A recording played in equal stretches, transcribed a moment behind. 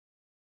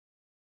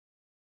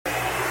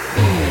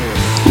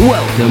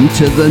Welcome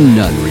to the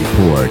Nunn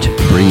Report,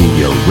 bringing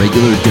your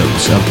regular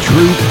dose of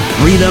truth,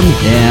 freedom,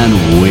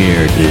 and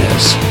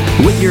weirdness.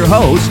 With your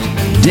host,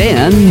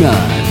 Dan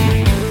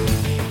Nunn.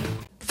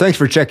 Thanks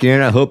for checking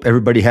in. I hope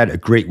everybody had a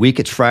great week.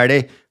 It's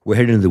Friday. We're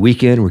heading into the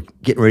weekend. We're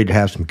getting ready to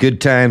have some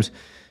good times.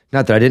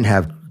 Not that I didn't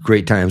have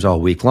great times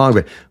all week long,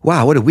 but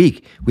wow, what a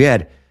week. We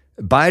had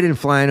Biden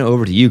flying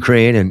over to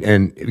Ukraine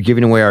and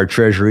giving away our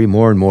treasury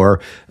more and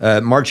more,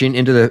 marching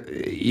into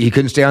he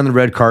couldn't stay on the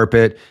red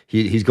carpet.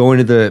 He's going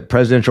to the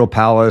presidential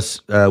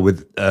palace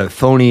with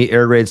phony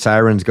air raid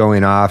sirens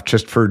going off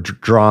just for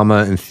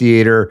drama and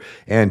theater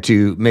and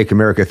to make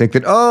America think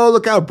that, oh,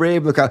 look how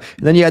brave, look how.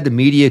 And then you had the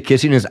media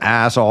kissing his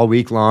ass all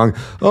week long.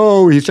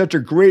 Oh, he's such a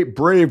great,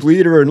 brave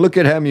leader. And look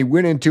at him. He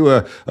went into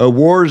a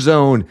war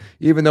zone,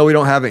 even though we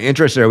don't have an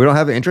interest there. We don't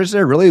have an interest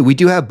there, really? We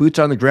do have boots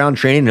on the ground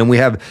training, and we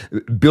have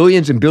billions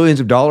and billions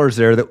of dollars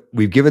there that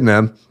we've given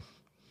them.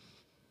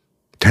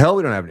 To hell,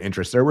 we don't have an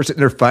interest there. We're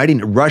sitting there fighting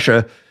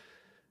Russia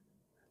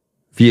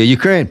via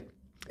Ukraine.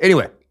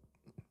 Anyway,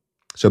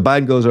 so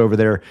Biden goes over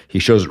there. He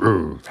shows,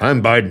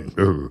 I'm Biden.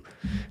 And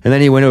then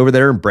he went over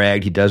there and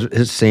bragged. He does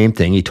his same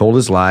thing. He told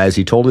his lies.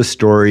 He told his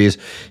stories.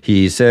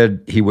 He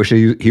said he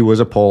wishes he was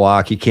a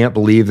Polak. He can't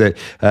believe that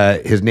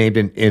his name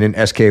in an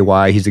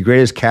SKY. He's the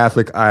greatest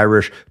Catholic,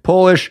 Irish,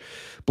 Polish,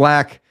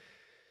 black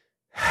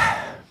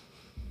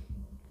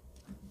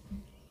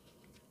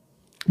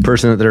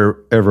person that there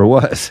ever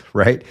was,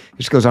 right? It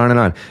just goes on and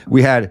on.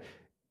 We had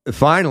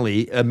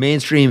finally a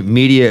mainstream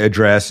media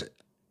address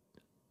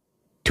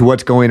to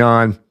what's going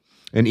on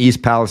in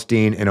East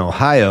Palestine and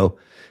Ohio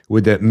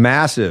with the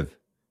massive,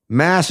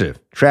 massive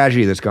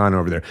tragedy that's gone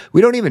over there.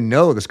 We don't even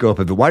know the scope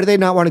of it. Why do they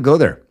not want to go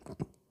there?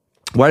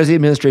 Why does the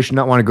administration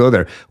not want to go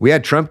there? We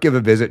had Trump give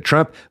a visit.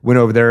 Trump went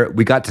over there.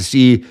 We got to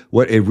see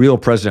what a real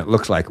president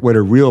looks like, what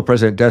a real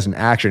president does in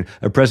action,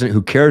 a president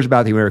who cares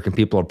about the American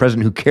people, a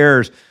president who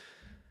cares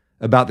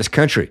about this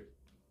country.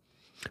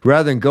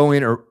 Rather than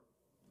going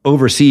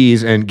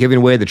overseas and giving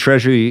away the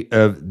treasury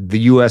of the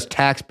U.S.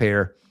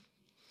 taxpayer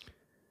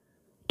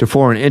to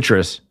foreign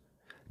interests,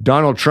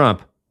 Donald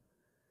Trump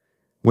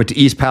went to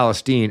East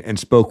Palestine and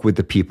spoke with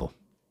the people.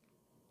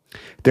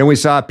 Then we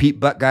saw Pete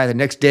Buttguy the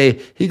next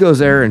day. He goes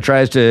there and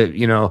tries to,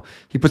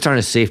 he puts on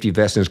his safety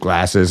vest and his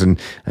glasses. And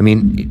I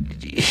mean,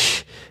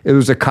 it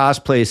was a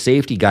cosplay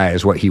safety guy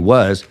is what he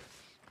was.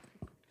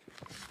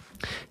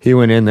 He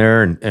went in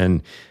there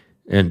and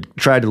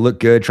tried to look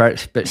good.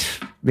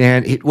 But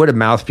man, what a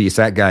mouthpiece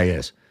that guy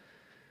is.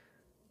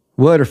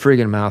 What a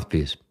friggin'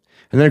 mouthpiece.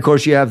 And then, of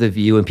course, you have The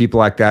View and people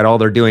like that. All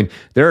they're doing,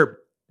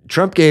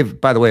 Trump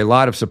gave, by the way, a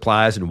lot of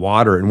supplies and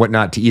water and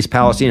whatnot to East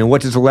Palestine. And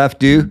what does the left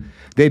do?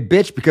 They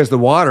bitch because the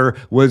water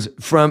was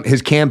from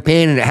his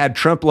campaign and it had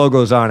Trump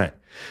logos on it.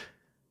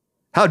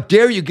 How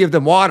dare you give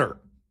them water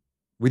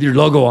with your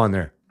logo on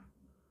there?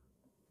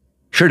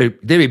 Sure,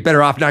 they'd be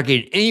better off not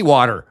getting any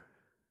water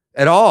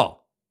at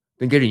all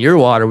than getting your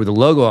water with the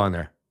logo on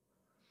there.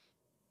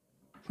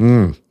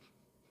 And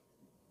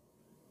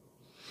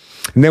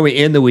then we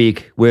end the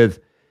week with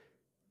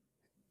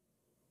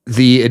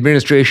the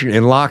administration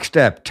in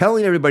lockstep,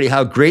 telling everybody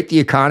how great the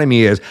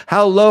economy is,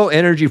 how low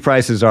energy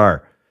prices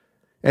are,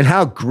 and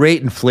how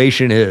great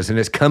inflation is, and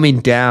it's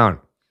coming down.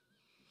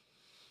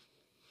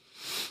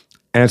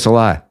 And it's a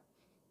lie.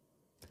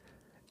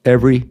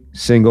 Every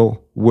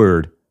single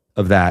word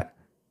of that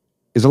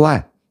is a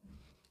lie.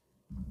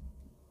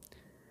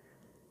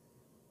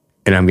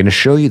 And I'm going to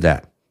show you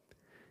that.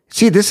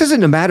 See, this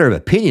isn't a matter of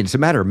opinion. It's a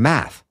matter of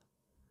math.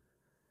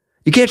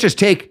 You can't just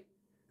take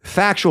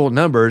factual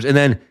numbers and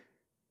then,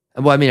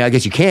 well, I mean, I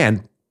guess you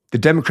can. The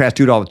Democrats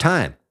do it all the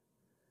time.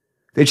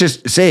 They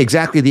just say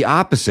exactly the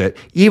opposite,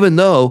 even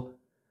though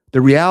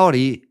the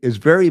reality is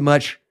very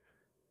much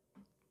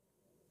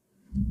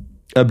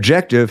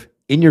objective,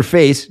 in your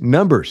face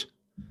numbers.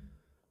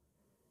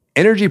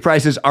 Energy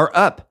prices are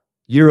up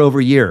year over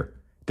year.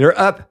 They're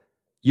up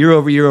year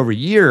over year over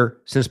year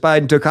since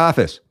Biden took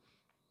office.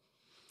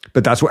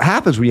 But that's what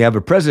happens when you have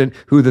a president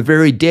who the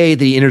very day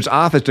that he enters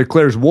office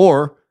declares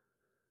war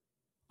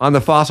on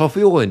the fossil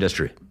fuel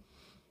industry.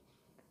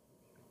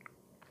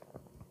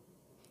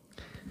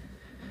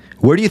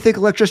 Where do you think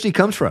electricity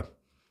comes from?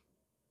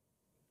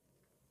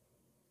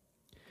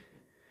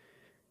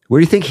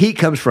 Where do you think heat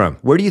comes from?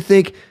 Where do you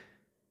think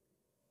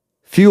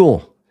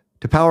fuel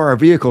to power our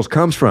vehicles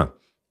comes from?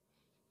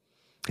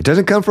 It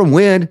doesn't come from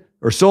wind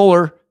or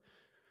solar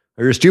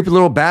or your stupid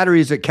little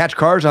batteries that catch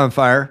cars on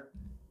fire.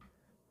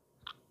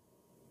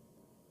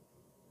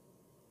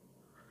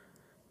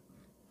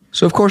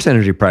 So of course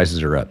energy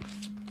prices are up.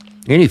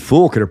 Any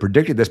fool could have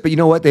predicted this, but you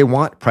know what? They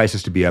want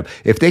prices to be up.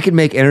 If they can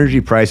make energy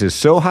prices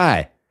so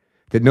high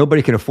that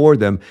nobody can afford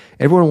them,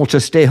 everyone will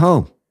just stay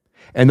home.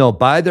 And they'll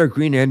buy their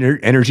green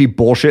energy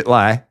bullshit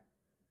lie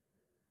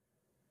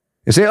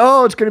and say,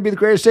 oh, it's going to be the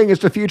greatest thing.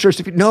 It's the future.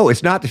 No,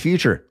 it's not the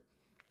future.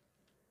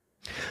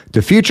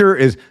 The future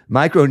is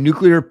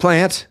micronuclear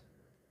plants,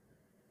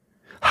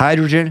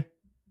 hydrogen.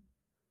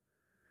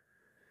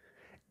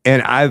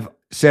 And I've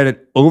said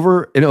it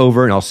over and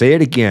over, and I'll say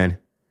it again.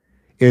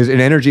 is an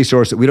energy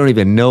source that we don't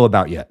even know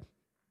about yet.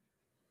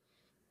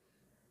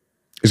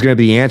 Is going to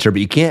be the answer,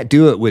 but you can't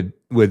do it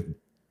with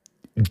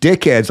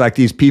dickheads like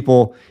these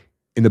people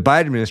in the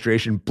Biden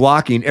administration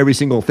blocking every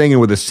single thing and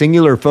with a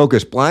singular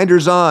focus,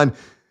 blinders on.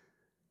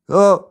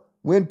 Oh,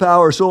 wind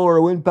power, solar,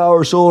 wind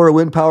power, solar,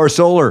 wind power,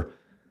 solar.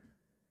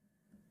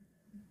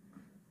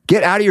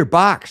 Get out of your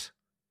box.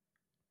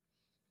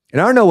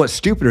 And I don't know what's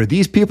stupider,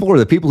 these people or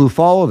the people who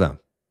follow them.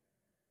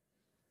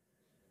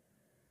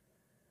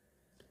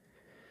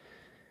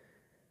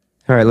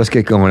 All right, let's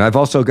get going. I've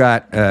also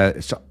got,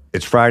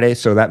 it's Friday,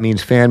 so that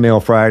means Fan Mail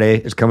Friday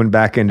is coming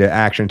back into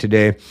action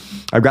today.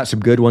 I've got some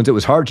good ones. It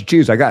was hard to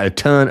choose. I got a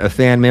ton of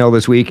fan mail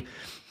this week.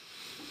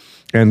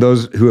 And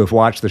those who have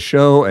watched the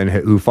show and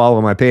who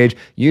follow my page,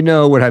 you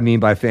know what I mean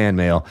by fan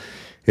mail.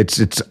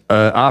 It's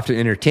often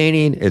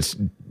entertaining. It's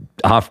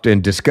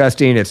often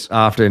disgusting. It's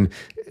often,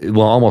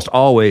 well, almost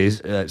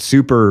always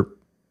super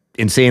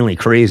insanely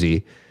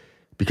crazy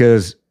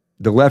because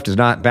the left is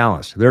not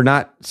balanced. They're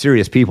not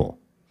serious people.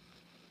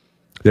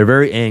 They're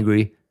very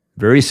angry,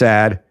 very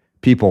sad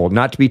people,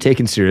 not to be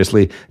taken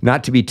seriously,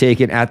 not to be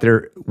taken at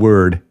their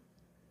word.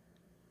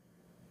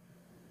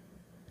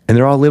 And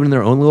they're all living in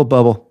their own little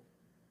bubble.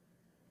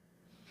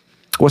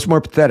 What's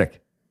more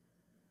pathetic?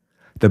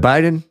 The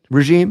Biden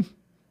regime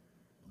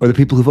or the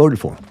people who voted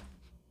for him?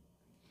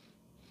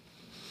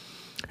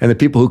 And the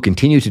people who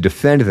continue to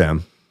defend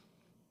them?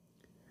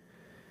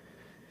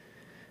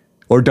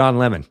 Or Don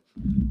Lemon?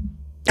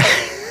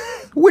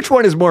 Which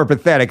one is more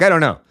pathetic? I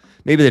don't know.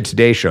 Maybe the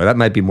Today Show. That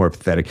might be more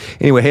pathetic.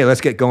 Anyway, hey, let's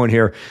get going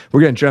here.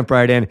 We're going to jump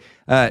right in.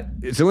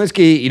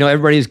 Zelenskyy,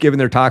 everybody's giving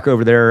their talk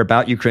over there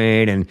about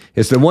Ukraine, and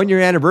it's the 1-year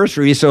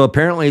anniversary, so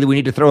apparently we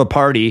need to throw a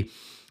party,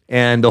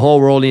 and the whole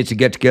world needs to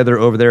get together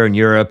over there in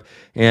Europe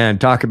and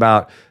talk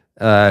about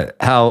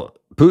how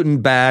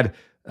Putin bad,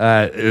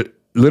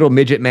 little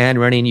midget man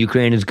running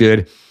Ukraine is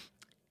good,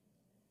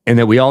 and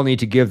that we all need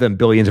to give them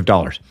billions of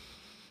dollars.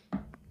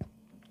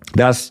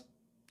 That's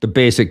the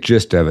basic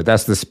gist of it.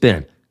 That's the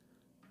spin.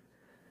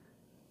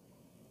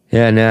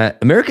 And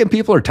American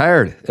people are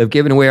tired of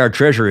giving away our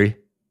treasury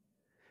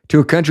to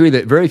a country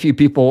that very few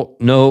people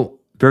know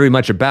very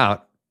much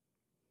about.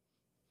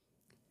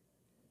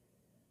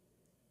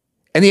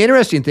 And the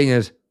interesting thing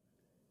is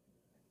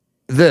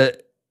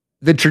the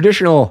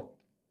traditional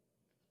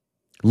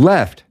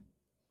left,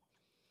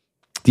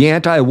 the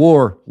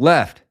anti-war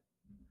left,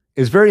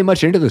 is very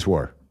much into this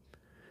war.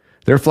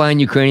 They're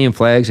flying Ukrainian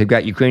flags. They've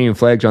got Ukrainian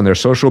flags on their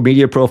social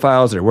media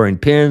profiles. They're wearing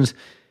pins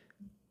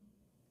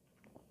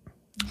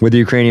with the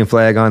Ukrainian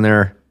flag on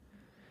there.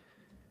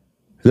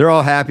 They're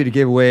all happy to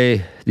give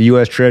away the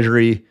U.S.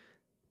 Treasury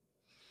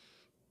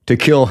to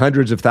kill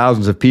hundreds of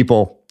thousands of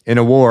people in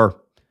a war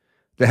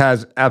that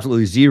has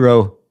absolutely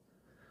zero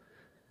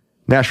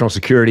national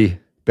security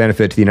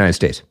benefit to the United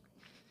States.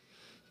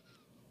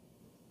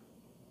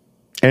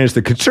 And it's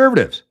the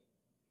conservatives,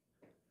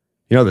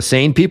 the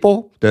sane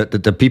people,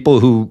 the people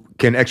who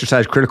can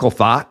exercise critical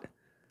thought,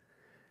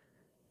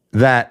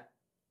 that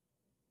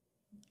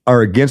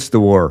are against the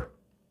war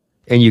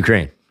in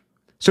Ukraine.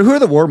 So who are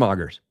the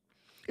warmongers?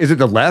 Is it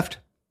the left?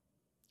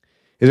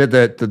 Is it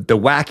the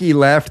wacky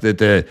left,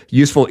 the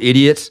useful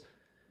idiots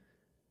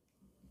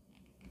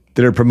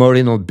that are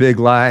promoting the big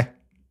lie?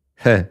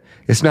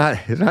 It's not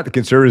the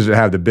conservatives that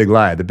have the big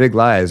lie. The big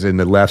lie is in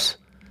the left's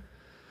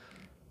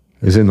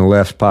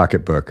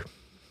pocketbook.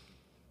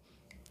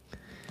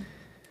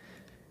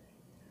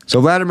 So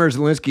Vladimir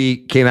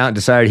Zelenskyy came out and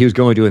decided he was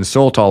going to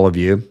insult all of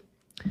you.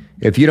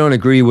 If you don't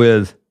agree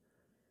with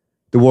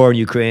the war in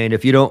Ukraine,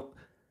 if you don't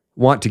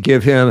want to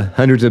give him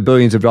hundreds of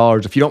billions of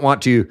dollars, if you don't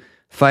want to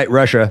fight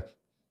Russia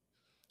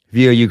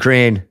via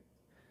Ukraine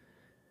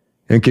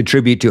and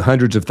contribute to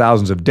hundreds of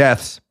thousands of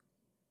deaths,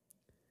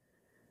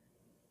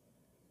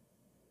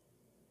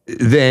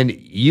 then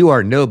you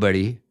are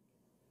nobody.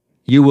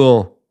 You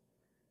will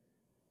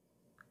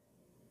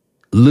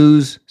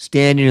lose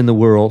standing in the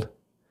world.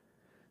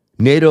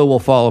 NATO will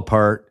fall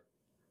apart.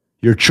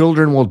 Your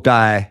children will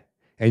die,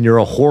 and you're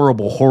a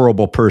horrible,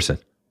 horrible person.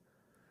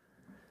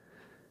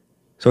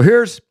 So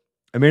here's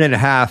a minute and a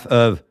half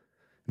of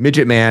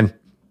Midget Man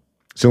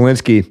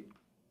Zelenskyy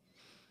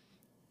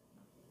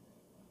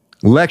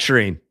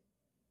lecturing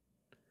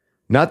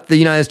not the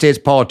United States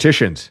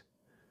politicians,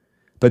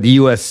 but the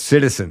U.S.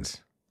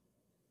 citizens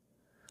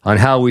on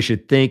how we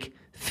should think,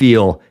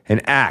 feel,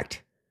 and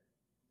act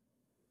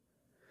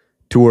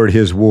toward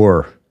his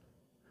war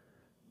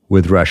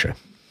with Russia.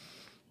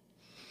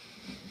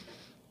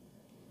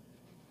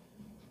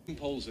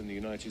 Polls in the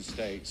United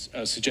States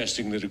are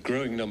suggesting that a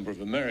growing number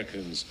of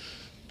Americans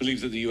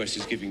believe that the US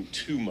is giving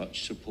too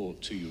much support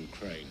to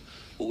Ukraine.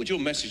 What would your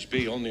message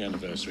be on the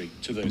anniversary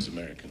to those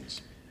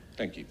Americans?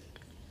 Thank you.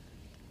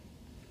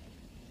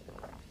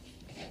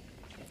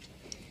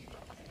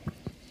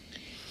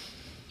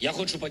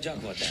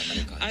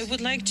 I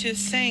would like to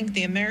thank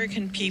the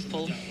American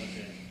people.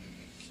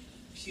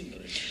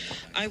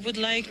 I would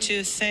like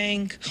to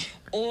thank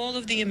all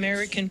of the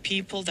American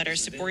people that are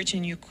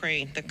supporting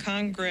Ukraine, the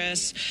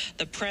Congress,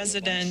 the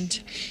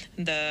President,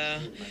 the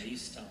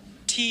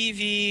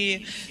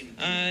TV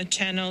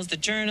channels, the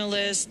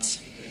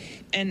journalists,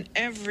 and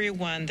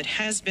everyone that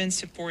has been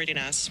supporting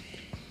us.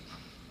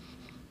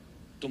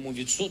 Тому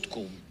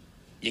відсотку,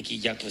 який,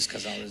 як ви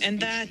сказали, And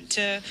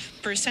that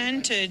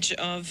percentage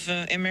of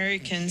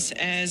Americans,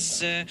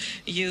 as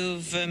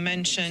you've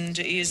mentioned,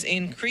 is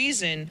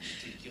increasing.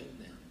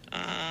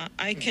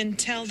 I can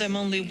tell them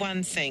only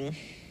one thing.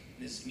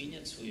 не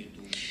змінять свою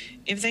думку,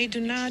 If they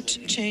do not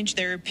change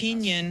their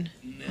opinion,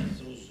 не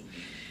зрозуміють,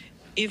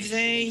 if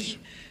they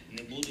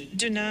не будуть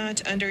do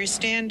not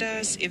understand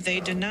us, if they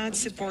do not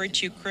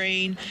support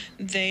Ukraine,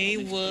 they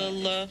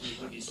will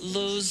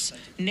lose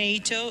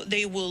NATO,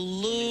 they will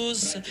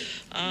lose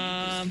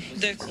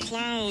the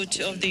clout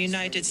of the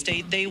United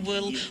States, they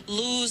will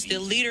lose the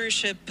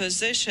leadership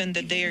position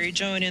that they are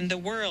enjoying in the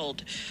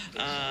world,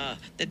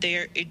 that they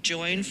are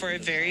enjoying for a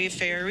very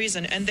fair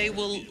reason, and they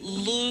will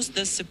lose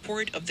the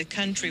support of the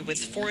country with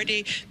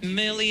 40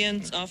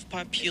 million of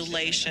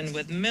population,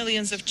 with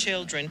millions of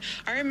children.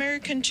 Are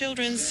American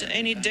children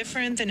any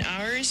different than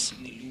ours?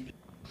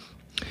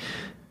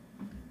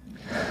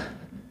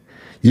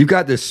 You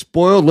got this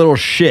spoiled little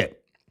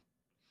shit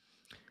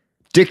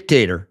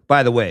dictator,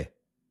 by the way.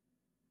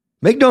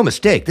 Make no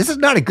mistake, this is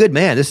not a good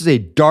man. This is a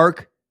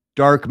dark,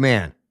 dark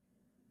man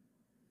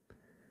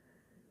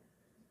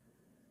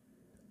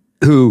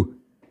who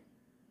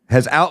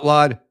has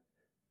outlawed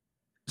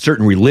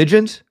certain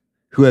religions,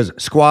 who has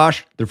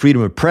squashed the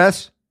freedom of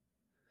press,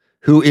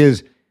 who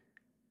is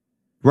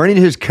running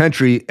his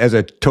country as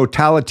a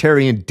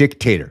totalitarian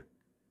dictator.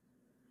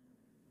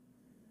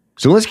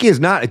 Zelenskyy is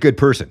not a good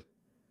person.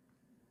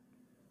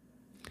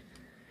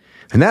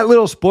 And that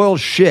little spoiled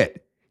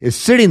shit is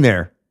sitting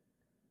there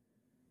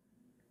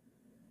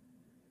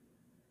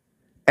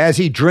as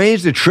he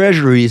drains the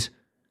treasuries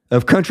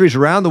of countries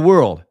around the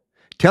world,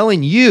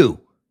 telling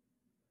you,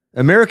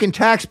 American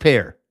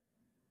taxpayer,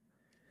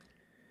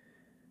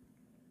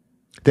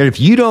 that if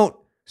you don't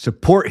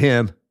support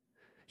him,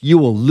 you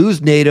will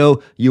lose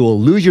NATO, you will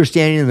lose your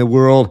standing in the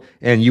world,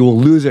 and you will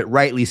lose it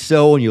rightly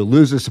so, and you'll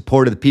lose the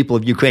support of the people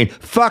of Ukraine.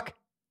 Fuck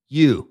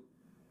you.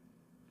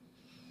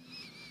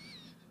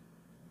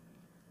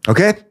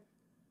 Okay?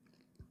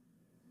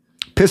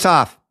 Piss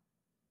off.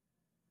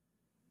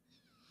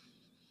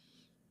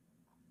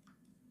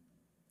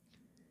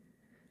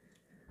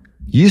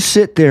 You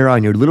sit there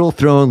on your little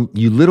throne,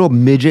 you little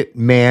midget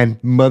man,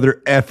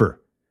 mother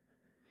effer,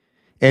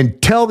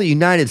 and tell the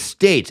United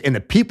States and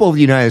the people of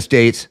the United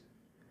States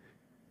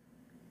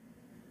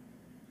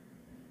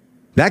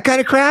that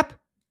kind of crap?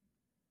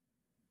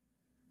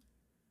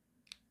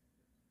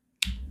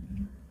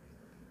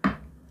 Are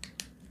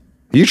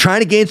you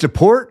trying to gain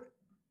support?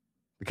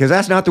 Because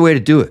that's not the way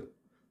to do it.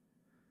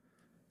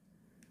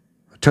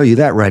 I'll tell you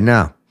that right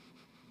now.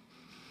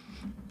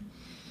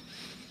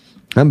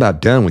 I'm about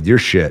done with your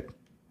shit.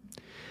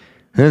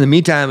 And in the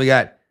meantime, we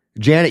got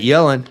Janet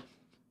Yellen.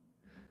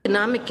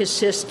 Economic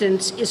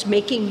assistance is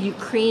making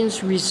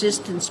Ukraine's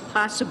resistance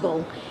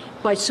possible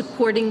by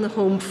supporting the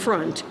home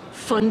front,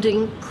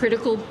 funding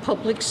critical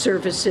public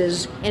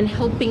services, and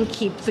helping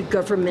keep the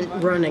government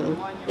running.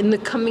 In the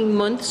coming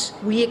months,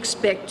 we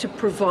expect to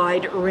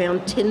provide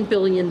around $10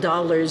 billion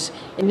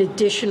in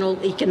additional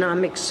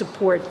economic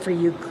support for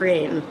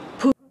Ukraine.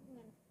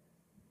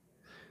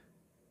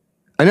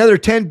 Another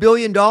 $10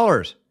 billion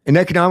in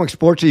economic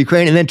support to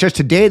Ukraine. And then just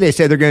today, they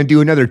said they're going to do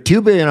another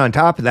 $2 billion on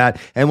top of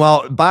that. And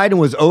while Biden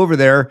was over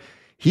there,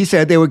 he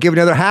said they would give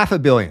another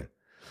 $500 million.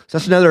 So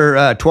that's another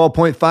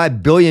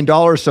 $12.5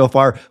 billion so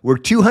far. We're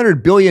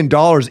 $200 billion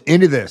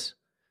into this.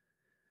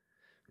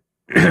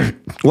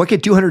 What can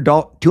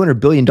 $200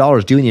 billion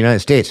do in the United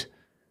States?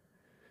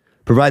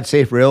 Provide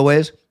safe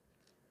railways?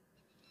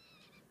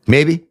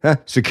 Maybe?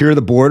 Secure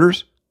the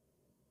borders?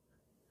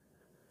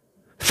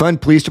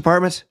 Fund police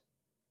departments?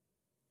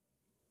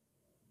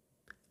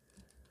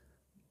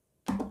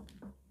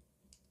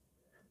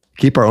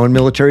 Keep our own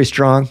military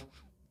strong?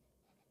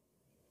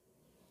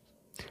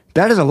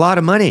 That is a lot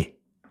of money.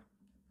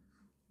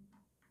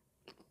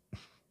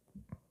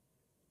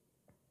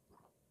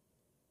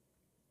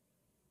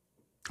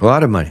 A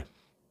lot of money.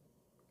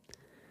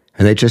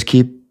 And they just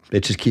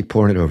keep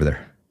pouring it over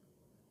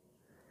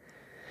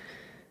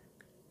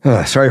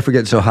there. Sorry for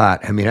getting so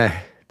hot. I mean,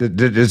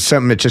 there's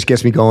something that just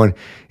gets me going.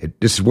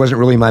 This wasn't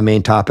really my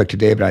main topic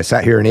today, but I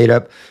sat here and ate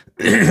up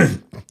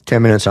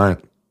 10 minutes on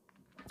it.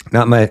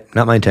 Not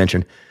my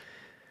intention.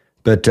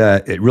 But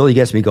it really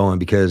gets me going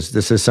because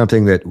this is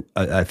something that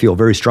I feel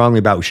very strongly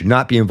about. We should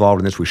not be involved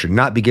in this. We should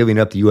not be giving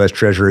up the U.S.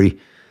 Treasury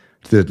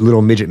to the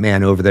little midget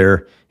man over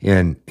there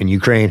in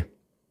Ukraine.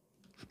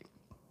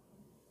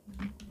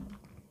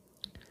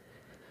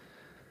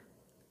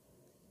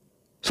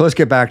 So let's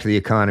get back to the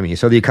economy.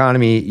 So the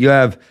economy, you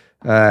have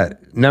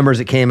numbers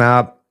that came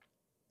out,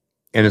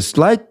 and it's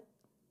like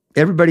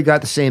everybody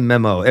got the same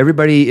memo.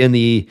 Everybody in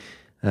the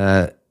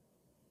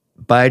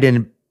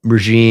Biden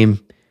regime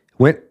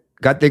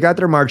they got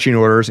their marching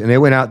orders, and they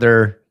went out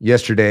there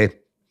yesterday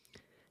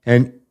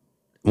and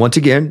once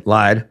again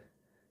lied,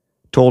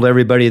 told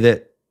everybody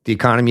that the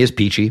economy is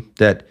peachy,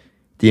 that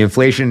the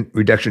Inflation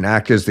Reduction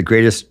Act is the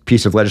greatest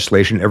piece of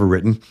legislation ever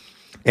written,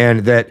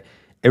 and that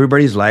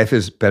everybody's life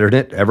is better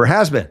than it ever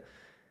has been.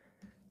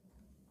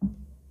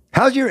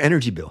 How's your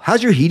energy bill?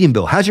 How's your heating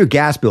bill? How's your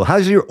gas bill?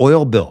 How's your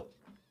oil bill?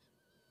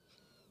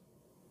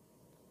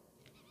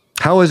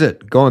 How is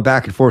it going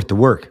back and forth to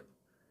work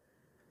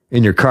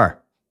in your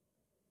car?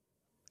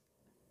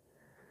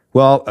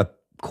 Well,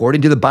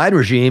 according to the Biden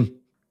regime,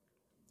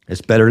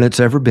 it's better than it's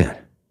ever been.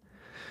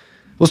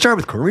 We'll start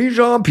with Karine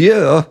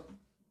Jean-Pierre,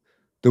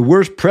 the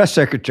worst press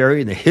secretary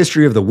in the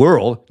history of the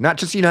world, not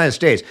just the United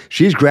States.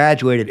 She's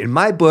graduated. In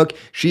my book,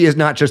 she is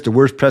not just the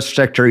worst press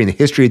secretary in the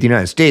history of the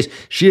United States.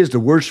 She is the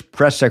worst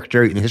press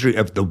secretary in the history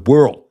of the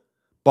world,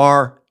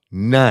 bar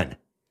none.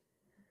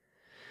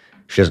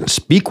 She doesn't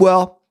speak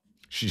well.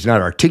 She's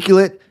not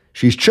articulate.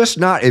 She's just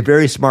not a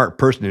very smart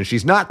person, and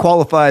she's not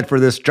qualified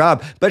for this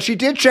job, but she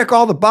did check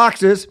all the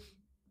boxes.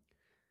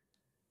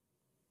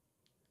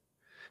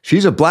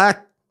 She's a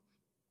black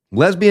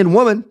lesbian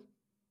woman.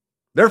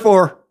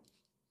 Therefore,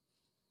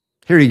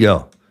 here you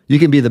go. You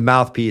can be the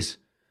mouthpiece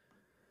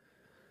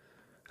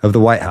of the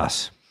White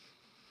House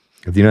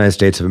of the United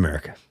States of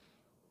America.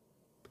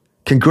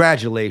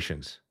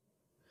 Congratulations.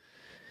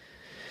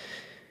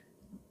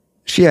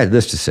 She had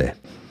this to say.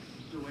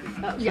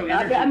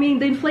 I mean,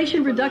 the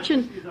Inflation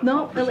Reduction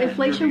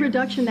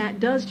Act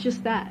does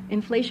just that.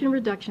 Inflation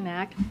Reduction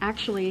Act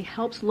actually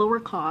helps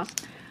lower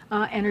costs,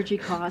 energy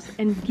costs,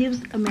 and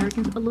gives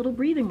Americans a little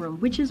breathing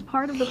room, which is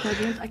part of the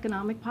president's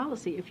economic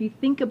policy. If you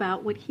think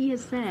about what he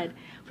has said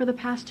for the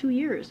past 2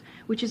 years,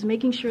 which is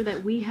making sure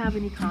that we have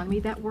an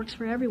economy that works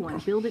for everyone,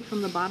 build it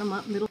from the bottom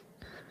up, middle.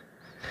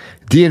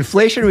 The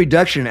Inflation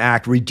Reduction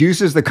Act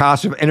reduces the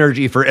cost of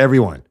energy for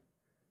everyone.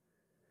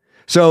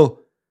 So,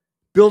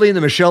 building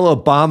the Michelle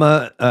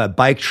Obama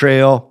bike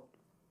trail,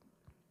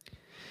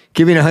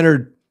 giving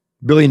 $100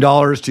 billion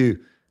to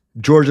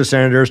Georgia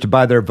senators to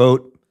buy their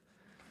vote,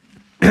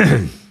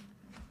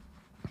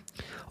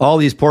 all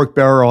these pork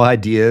barrel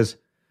ideas,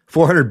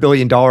 $400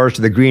 billion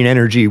to the green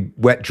energy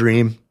wet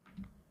dream.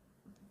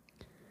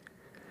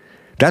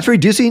 That's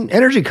reducing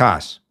energy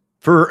costs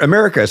for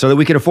America so that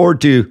we can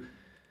afford to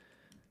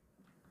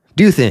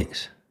do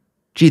things.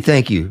 Gee,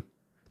 thank you.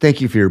 Thank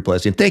you for your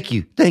blessing. Thank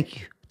you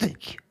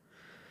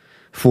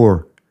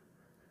for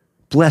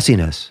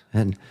blessing us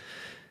and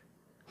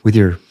with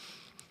your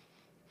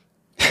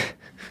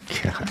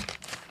God.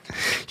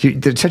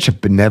 There's such a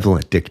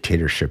benevolent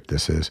dictatorship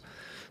this is.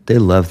 They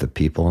love the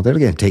people. They're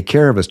going to take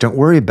care of us. Don't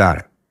worry about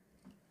it.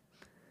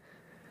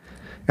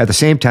 At the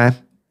same time,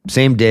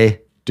 same day,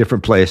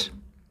 different place,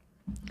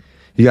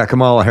 you got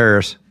Kamala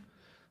Harris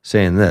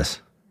saying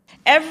this.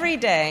 Every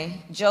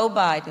day, Joe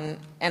Biden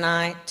and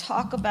I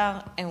talk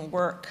about and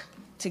work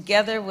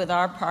together with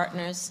our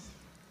partners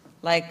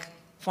like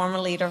former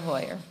leader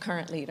Hoyer,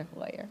 current leader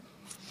Hoyer,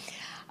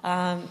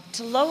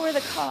 to lower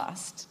the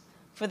cost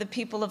for the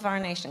people of our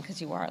nation,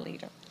 because you are a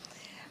leader.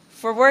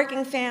 For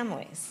working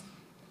families,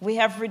 we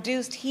have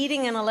reduced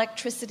heating and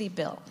electricity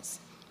bills.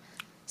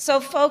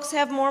 So folks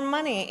have more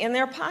money in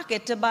their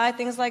pocket to buy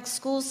things like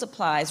school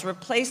supplies,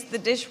 replace the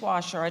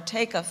dishwasher, or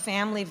take a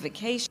family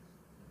vacation.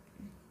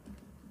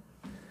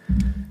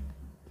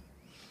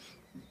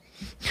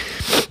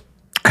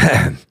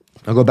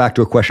 I'll go back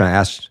to a question I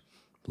asked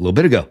a little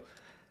bit ago.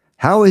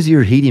 How is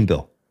your heating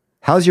bill?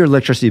 How's your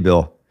electricity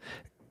bill?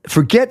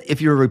 Forget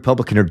if you're a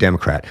Republican or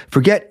Democrat.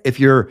 Forget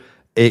if you're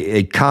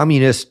a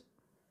communist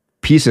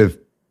piece of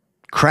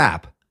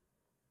crap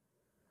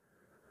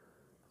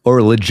or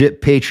a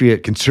legit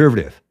patriot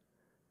conservative.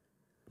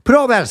 Put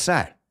all that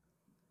aside.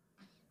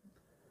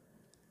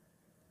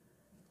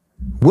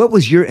 What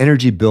was your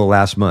energy bill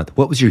last month?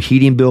 What was your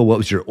heating bill? What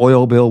was your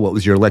oil bill? What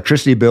was your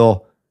electricity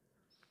bill?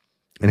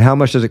 And how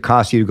much does it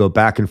cost you to go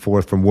back and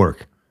forth from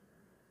work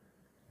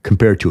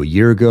compared to a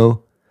year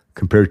ago,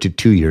 compared to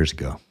 2 years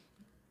ago?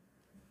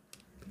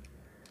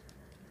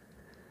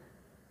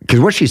 Because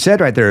what she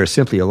said right there is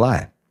simply a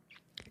lie.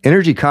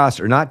 Energy costs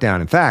are not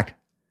down. In fact,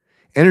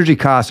 energy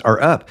costs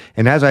are up.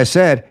 And as I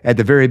said at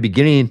the very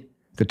beginning,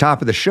 the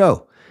top of the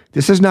show,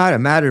 this is not a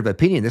matter of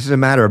opinion. This is a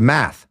matter of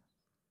math.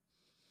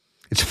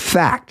 It's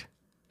fact,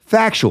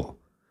 factual.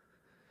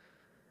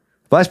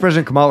 Vice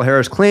President Kamala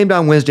Harris claimed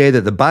on Wednesday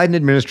that the Biden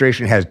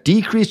administration has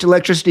decreased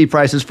electricity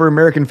prices for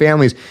American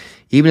families,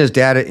 even as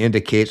data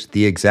indicates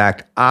the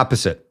exact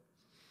opposite.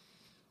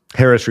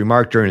 Harris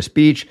remarked during a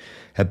speech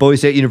at Bowie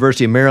State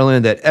University in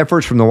Maryland that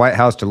efforts from the White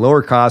House to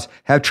lower costs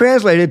have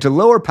translated to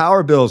lower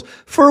power bills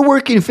for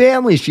working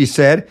families, she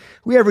said.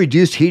 We have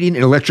reduced heating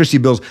and electricity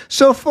bills.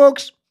 So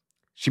folks,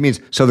 she means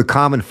so the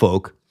common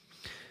folk,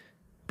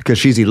 because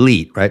she's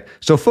elite, right?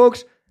 So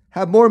folks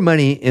have more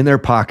money in their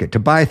pocket to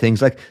buy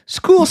things like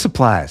school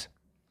supplies,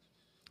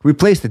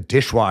 replace the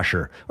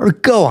dishwasher, or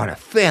go on a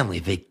family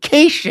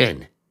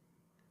vacation.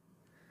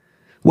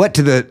 What,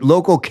 to the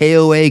local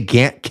KOA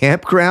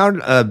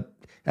campground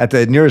at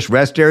the nearest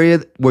rest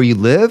area where you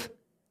live?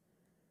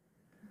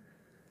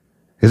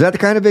 Is that the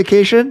kind of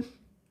vacation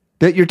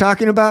that you're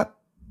talking about?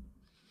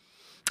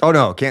 Oh,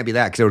 no, it can't be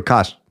that because it would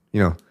cost,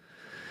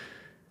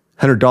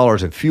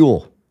 $100 in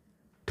fuel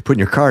to put in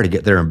your car to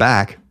get there and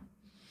back.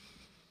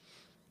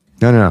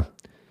 No.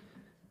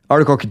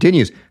 Article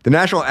continues. The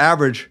national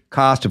average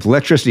cost of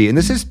electricity, and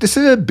this is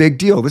a big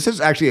deal. This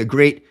is actually a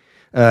great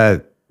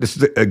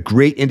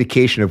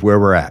indication of where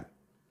we're at.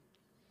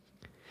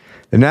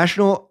 The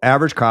national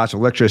average cost of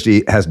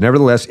electricity has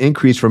nevertheless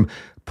increased from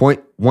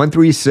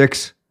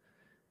 0.136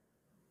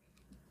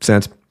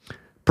 cents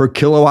per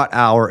kilowatt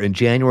hour in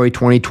January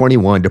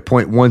 2021 to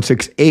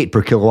 0.168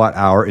 per kilowatt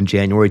hour in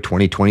January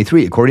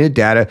 2023, according to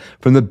data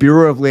from the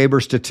Bureau of Labor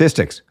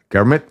Statistics,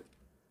 government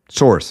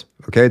source,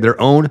 okay, their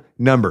own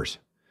numbers.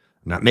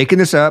 I'm not making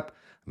this up.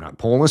 I'm not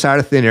pulling this out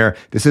of thin air.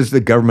 This is the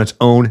government's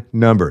own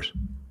numbers.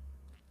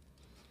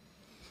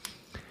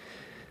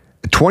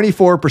 A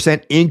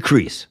 24%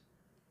 increase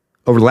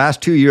over the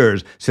last 2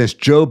 years since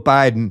Joe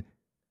Biden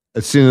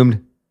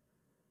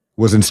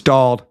was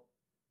installed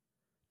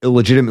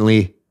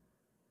illegitimately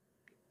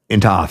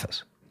into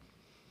office.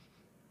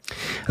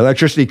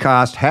 Electricity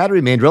costs had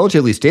remained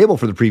relatively stable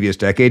for the previous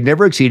decade,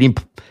 never exceeding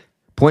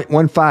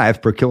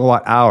 0.15 per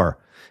kilowatt hour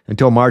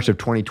until March of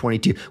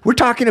 2022. We're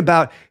talking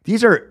about,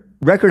 these are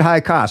record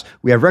high costs.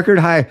 We have record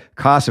high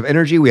costs of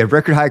energy. We have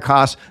record high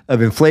costs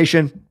of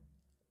inflation.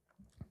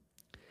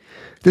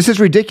 This is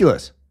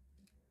ridiculous.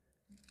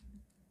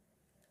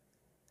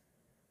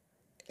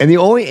 And the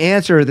only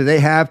answer that they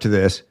have to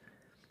this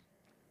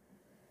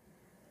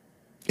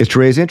is to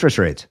raise interest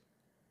rates.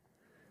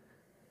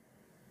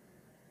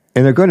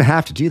 And they're going to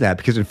have to do that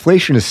because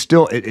inflation is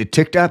still, it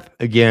ticked up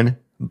again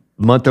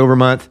month over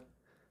month,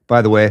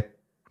 by the way,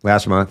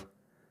 last month.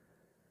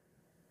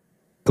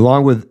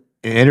 Along with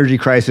an energy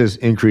crisis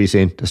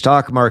increasing, the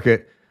stock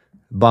market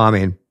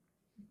bombing.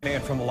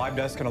 And from the live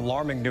desk, an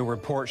alarming new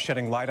report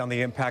shedding light on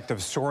the impact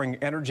of soaring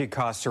energy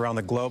costs around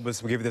the globe.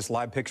 As we give you this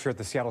live picture at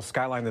the Seattle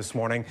skyline this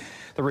morning,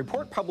 the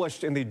report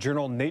published in the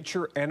journal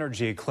Nature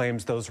Energy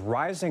claims those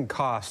rising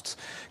costs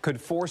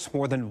could force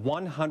more than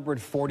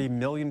 140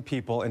 million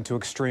people into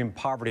extreme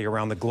poverty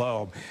around the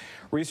globe.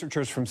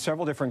 Researchers from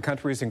several different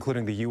countries,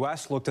 including the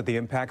U.S., looked at the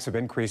impacts of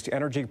increased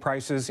energy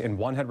prices in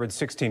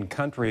 116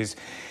 countries,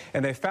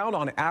 and they found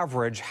on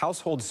average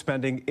household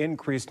spending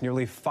increased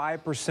nearly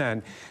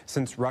 5%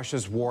 since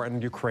Russia's war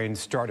in Ukraine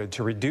started.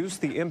 To reduce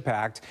the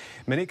impact,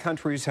 many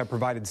countries have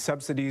provided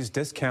subsidies,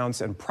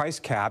 discounts, and price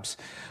caps,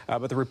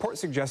 but the report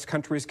suggests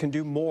countries can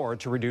do more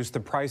to reduce the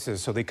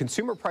prices. So the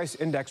Consumer Price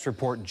Index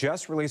report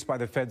just released by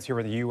the feds here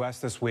in the U.S.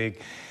 this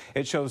week,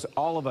 it shows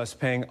all of us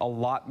paying a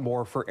lot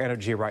more for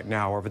energy right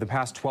now. Over the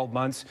past 12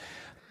 months.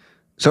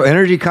 So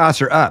energy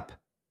costs are up.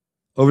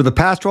 Over the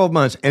past 12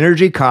 months,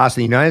 energy costs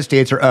in the United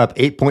States are up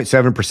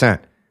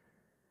 8.7%.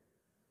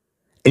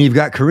 And you've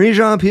got Karine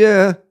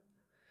Jean-Pierre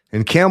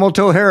and Camel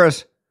Toe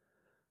Harris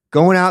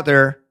going out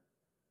there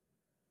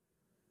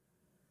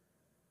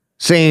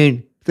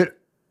saying that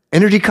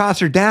energy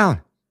costs are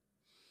down.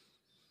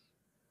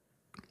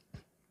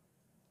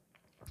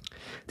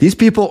 These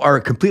people are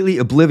completely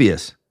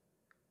oblivious.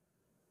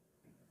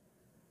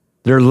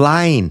 They're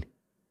lying.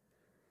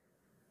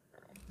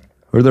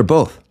 Or they're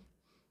both.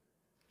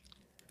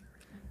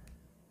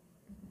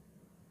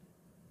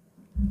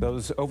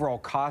 Those overall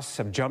costs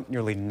have jumped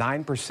nearly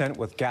 9%,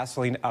 with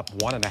gasoline up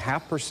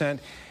 1.5%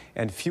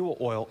 and fuel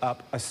oil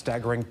up a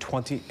staggering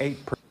 28%.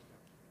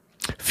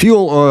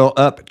 Fuel oil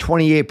up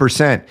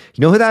 28%.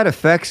 You know who that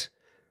affects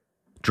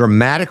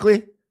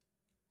dramatically?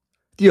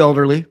 The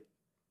elderly.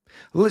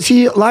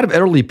 See, a lot of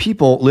elderly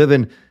people live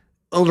in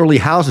elderly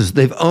houses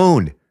they've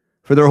owned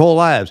for their whole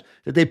lives,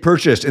 that they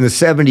purchased in the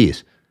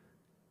 70s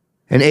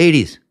and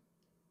 80s.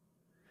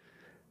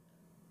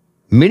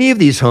 Many of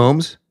these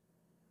homes,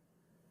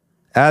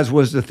 as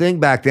was the thing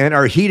back then,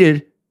 are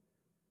heated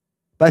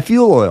by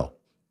fuel oil.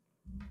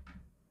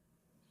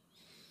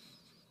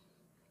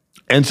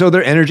 And so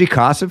their energy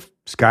costs have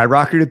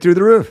skyrocketed through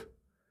the roof.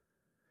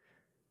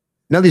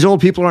 Now these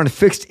old people are on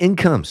fixed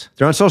incomes.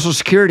 They're on Social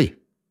Security.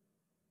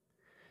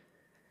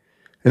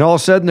 And all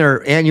of a sudden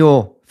their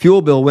annual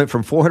fuel bill went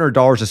from $400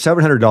 to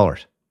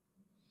 $700.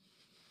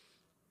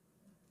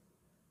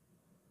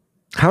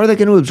 How are they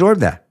going to absorb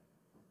that?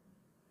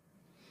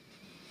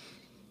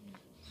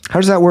 How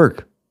does that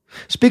work?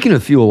 Speaking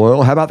of fuel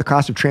oil, how about the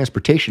cost of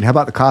transportation? How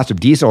about the cost of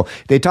diesel?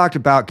 They talked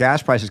about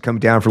gas prices coming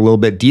down for a little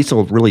bit.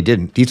 Diesel really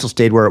didn't. Diesel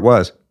stayed where it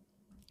was.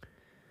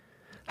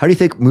 How do you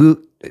think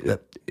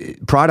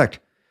product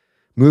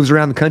moves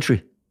around the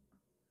country?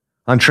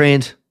 On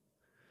trains,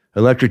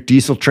 electric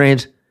diesel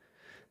trains,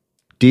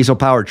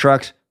 diesel-powered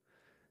trucks,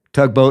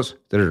 tugboats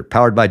that are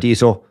powered by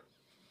diesel,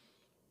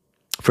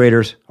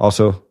 freighters,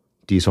 also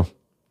diesel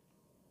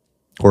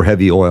or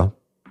heavy oil.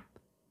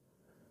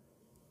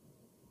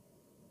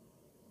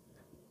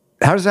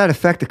 How does that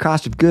affect the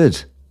cost of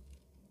goods?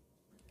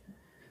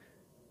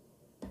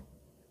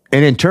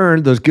 And in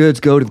turn, those goods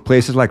go to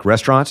places like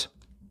restaurants,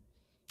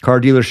 car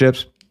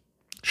dealerships,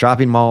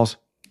 shopping malls,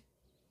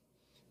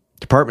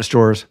 department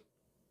stores.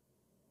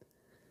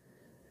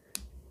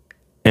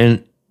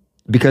 And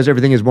because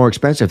everything is more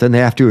expensive, then they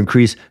have to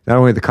increase not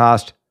only the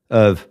cost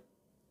of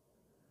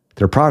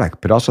their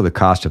product, but also the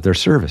cost of their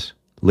service,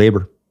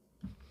 labor.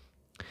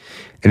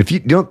 And if you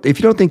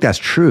don't think that's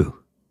true,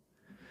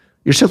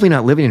 you're simply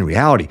not living in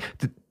reality.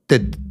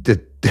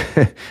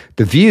 The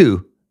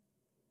View,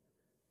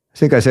 I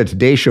think I said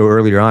Today Show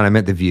earlier on, I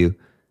meant The View.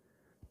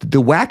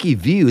 The wacky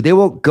View, they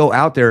will go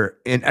out there,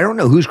 and I don't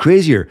know who's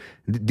crazier,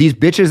 these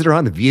bitches that are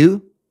on The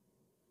View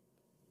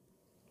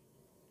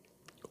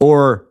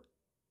or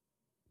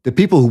the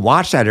people who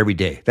watch that every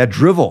day, that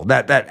drivel,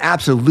 that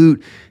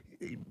absolute,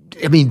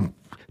 I mean,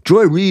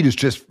 Joy Reid is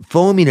just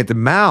foaming at the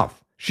mouth.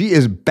 She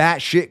is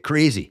batshit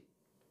crazy.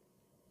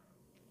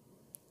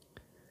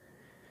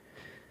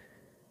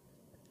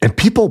 And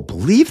people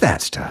believe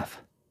that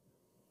stuff.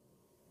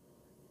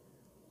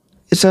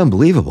 It's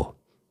unbelievable.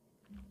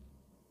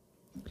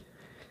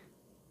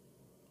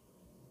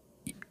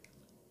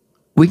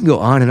 We can go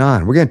on and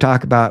on. We can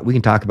talk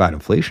about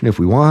inflation if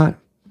we want.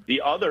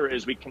 The other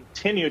is we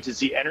continue to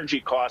see energy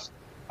costs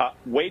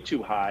way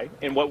too high.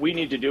 And what we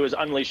need to do is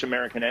unleash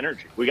American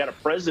energy. We got a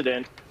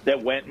president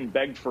that went and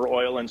begged for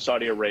oil in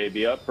Saudi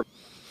Arabia.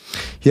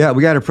 Yeah,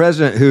 we got a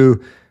president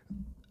who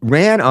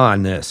ran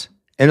on this.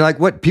 And like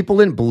what, people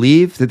didn't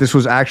believe that this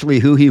was actually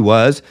who he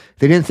was.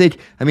 They didn't think,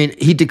 I mean,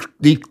 he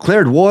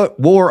declared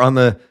war on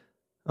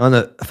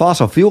the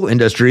fossil fuel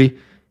industry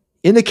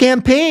in the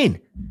campaign.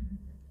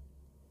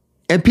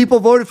 And people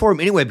voted for him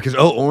anyway because,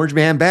 Orange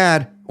man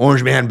bad.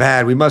 Orange man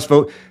bad. We must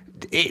vote.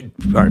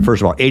 All right,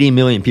 first of all, 80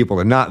 million people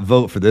did not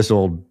vote for this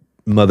old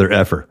mother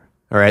effer.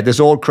 All right, this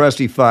old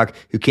crusty fuck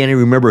who can't even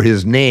remember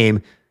his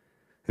name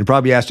and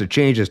probably has to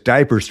change his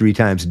diapers 3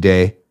 times a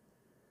day.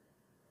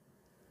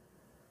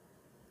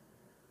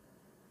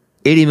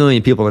 80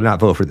 million people did not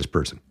vote for this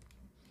person.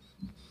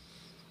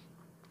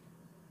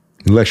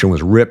 The election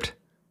was ripped.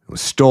 It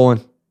was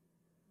stolen.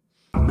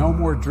 No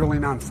more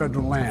drilling on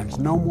federal lands.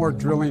 No more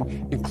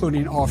drilling,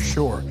 including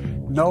offshore.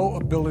 No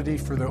ability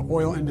for the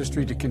oil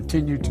industry to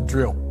continue to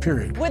drill,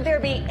 period. Would there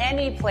be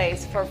any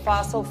place for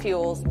fossil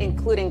fuels,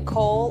 including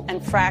coal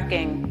and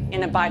fracking,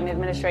 in a Biden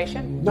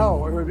administration? No,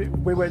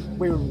 we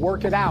would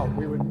work it out.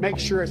 We would make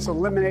sure it's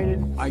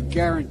eliminated. I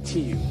guarantee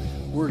you,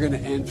 we're going to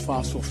end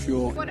fossil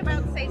fuel. What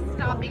about, say,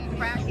 stopping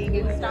fracking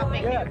and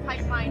stopping new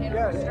pipeline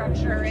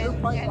infrastructure?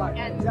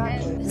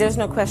 And There's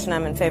no question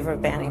I'm in favor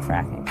of banning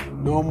fracking.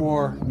 No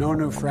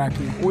new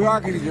fracking. We are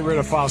going to get rid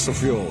of fossil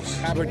fuels.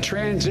 Have a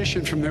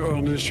transition from the oil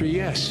industry,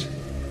 yes.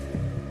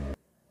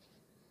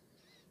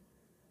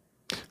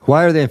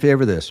 Why are they in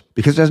favor of this?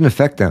 Because it doesn't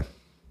affect them.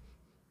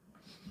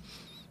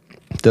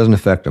 It doesn't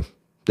affect them.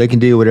 They can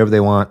do whatever they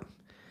want,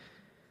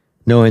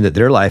 knowing that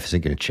their life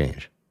isn't going to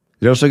change.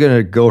 They're still going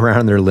to go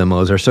around in their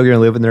limos. They're still going to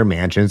live in their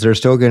mansions. They're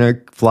still going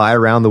to fly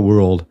around the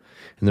world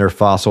in their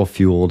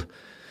fossil-fueled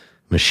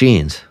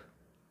machines.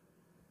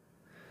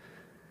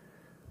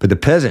 But the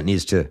peasant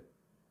needs to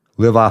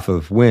live off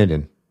of wind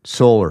and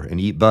solar and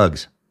eat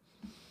bugs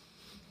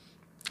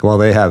while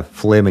they have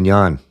filet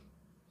mignon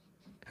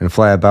and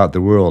fly about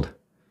the world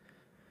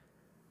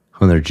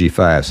on their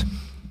G5s.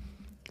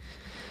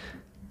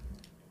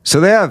 So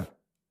they have...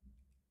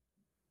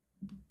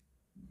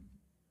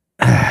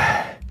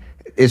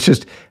 It's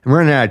just, I'm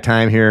running out of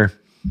time here.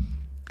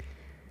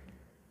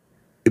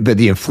 But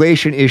the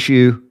inflation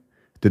issue,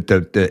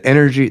 the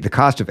energy, the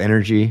cost of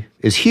energy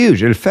is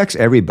huge. It affects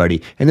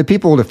everybody. And the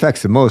people it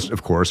affects the most,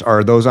 of course,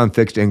 are those on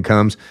fixed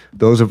incomes,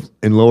 those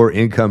in lower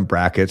income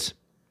brackets.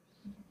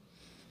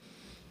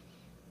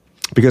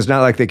 Because it's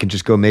not like they can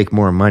just go make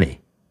more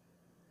money.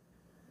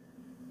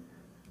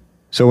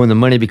 So when the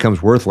money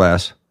becomes worth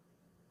less,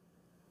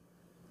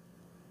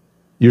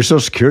 your Social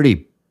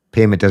Security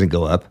payment doesn't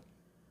go up.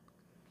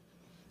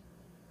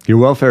 Your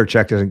welfare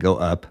check doesn't go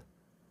up.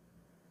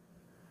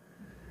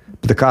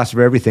 But the cost of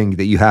everything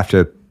that you have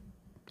to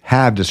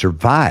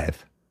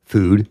survive,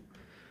 food,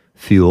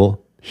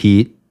 fuel,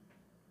 heat,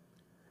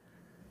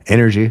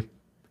 energy,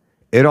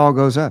 it all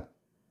goes up.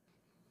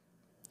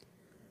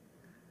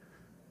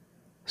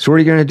 So what are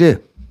you going to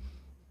do?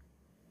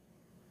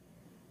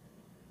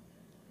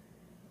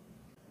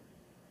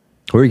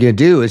 What you're going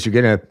to do is you're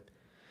going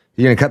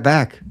to cut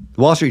back. The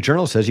Wall Street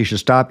Journal says you should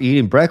stop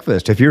eating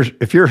breakfast. If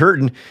you're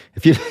hurting,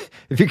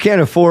 if you can't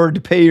afford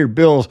to pay your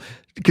bills,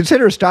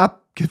 consider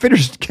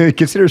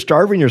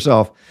starving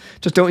yourself.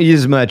 Just don't eat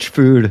as much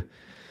food.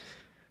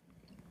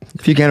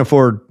 If you can't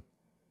afford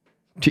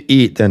to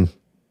eat, then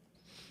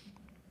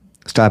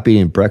stop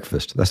eating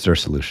breakfast. That's their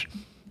solution.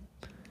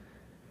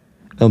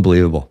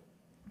 Unbelievable.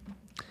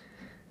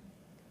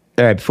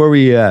 All right, before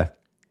we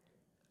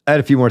I had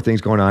a few more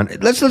things going on.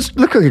 Let's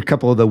look at a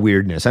couple of the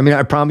weirdness. I mean,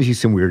 I promise you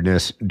some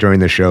weirdness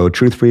during the show.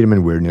 Truth, freedom,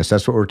 and weirdness.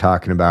 That's what we're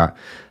talking about.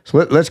 So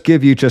let's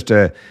give you just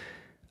a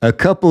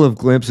couple of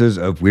glimpses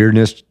of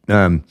weirdness.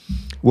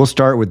 We'll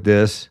start with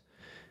this.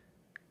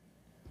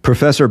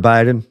 Professor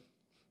Biden,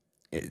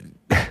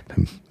 I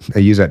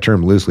use that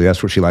term loosely.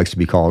 That's what she likes to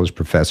be called, as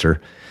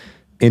professor,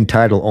 in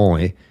title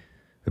only.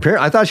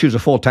 Apparently, I thought she was a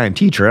full-time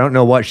teacher. I don't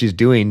know what she's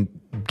doing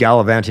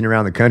gallivanting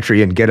around the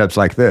country in get-ups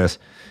like this.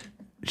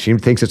 She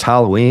thinks it's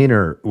Halloween,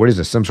 or what is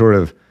this? Some sort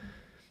of,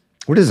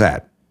 what is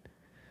that?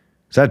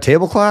 Is that a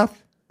tablecloth?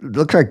 It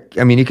looks like,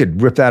 I mean, you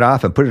could rip that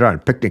off and put it on a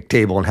picnic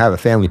table and have a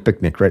family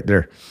picnic right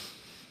there.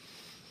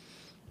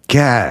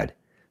 God,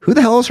 who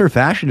the hell is her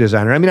fashion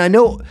designer? I mean, I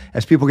know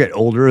as people get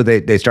older,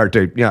 they start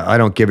to, I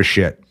don't give a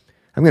shit.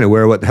 I'm going to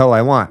wear what the hell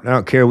I want. I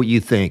don't care what you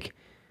think.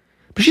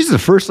 But she's the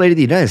first lady of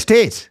the United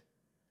States.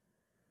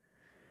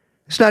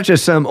 It's not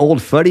just some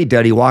old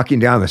fuddy-duddy walking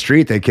down the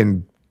street that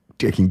can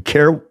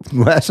care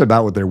less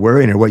about what they're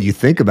wearing or what you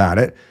think about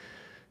it.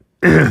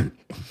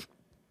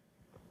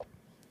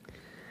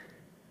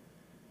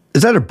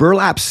 Is that a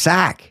burlap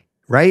sack,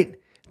 right?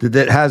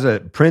 That has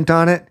a print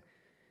on it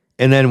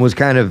and then was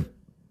kind of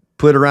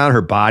put around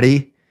her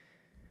body.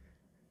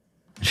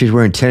 She's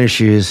wearing tennis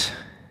shoes.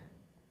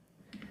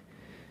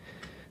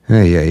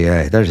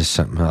 Yeah. That's just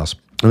something else.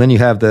 And then you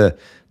have the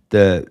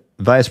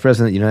Vice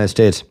President of the United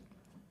States.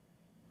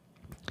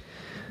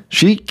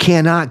 She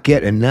cannot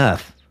get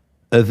enough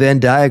of Venn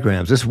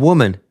diagrams. This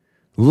woman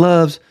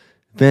loves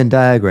Venn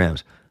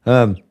diagrams.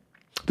 The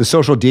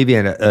Social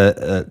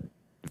Deviant,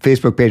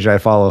 Facebook page that I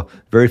follow,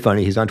 very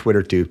funny. He's on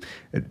Twitter too.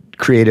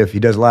 Creative. He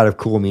does a lot of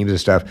cool memes and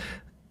stuff.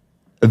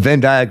 A Venn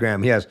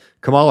diagram. He has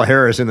Kamala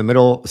Harris in the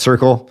middle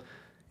circle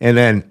and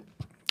then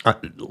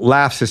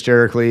laughs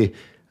hysterically,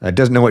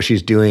 doesn't know what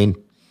she's doing.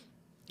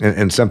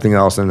 And something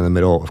else in the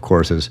middle, of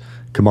course, is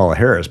Kamala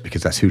Harris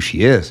because that's who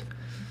she is.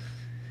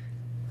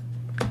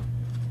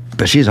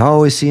 But she's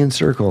always seeing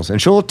circles.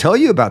 And she'll tell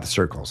you about the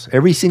circles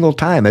every single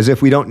time as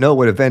if we don't know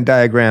what a Venn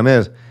diagram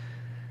is.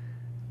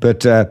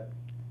 But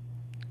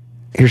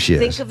here she is.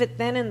 Think of it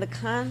then in the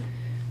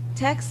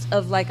context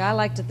of, like, I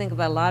like to think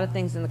about a lot of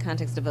things in the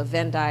context of a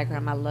Venn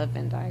diagram. I love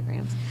Venn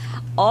diagrams.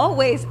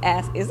 Always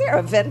ask, is there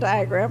a Venn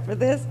diagram for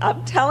this?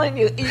 I'm telling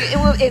you,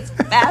 it's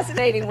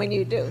fascinating when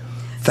you do.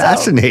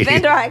 Fascinating. So,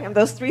 Venn diagram,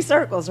 those three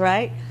circles,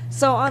 right?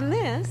 So on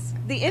this,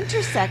 the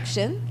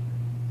intersection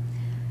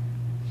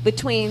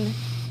between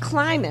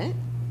climate,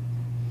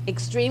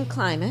 extreme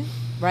climate,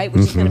 right,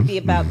 which is going to be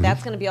about,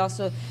 that's going to be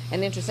also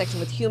an intersection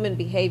with human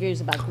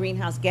behaviors about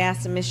greenhouse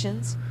gas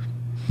emissions.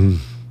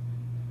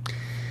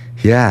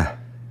 Yeah,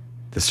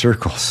 the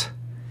circles.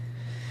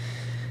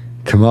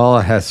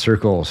 Kamala has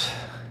circles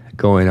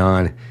going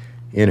on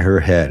in her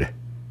head.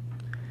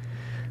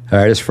 All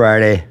right, it's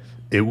Friday.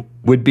 It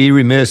would be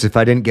remiss if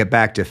I didn't get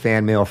back to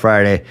Fan Mail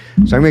Friday.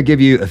 So I'm going to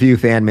give you a few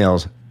fan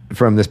mails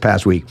from this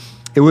past week.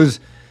 It was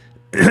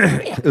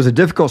a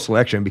difficult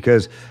selection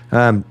because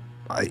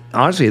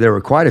honestly, there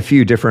were quite a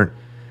few different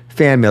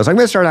fan mails. I'm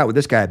going to start out with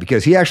this guy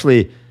because he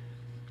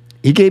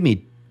gave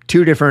me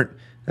two different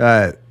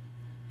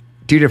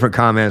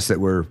comments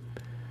that were,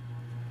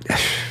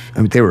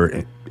 they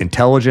were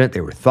intelligent,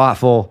 they were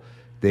thoughtful,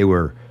 they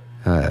were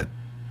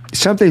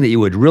something that you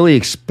would really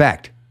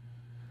expect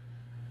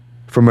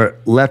from a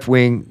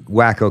left-wing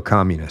wacko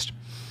communist.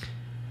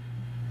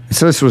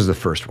 So this was the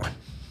first one.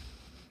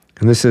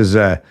 And this is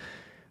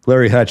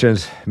Larry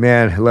Hutchins.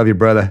 Man, I love you,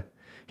 brother.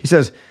 He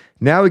says,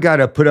 now we got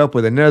to put up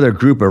with another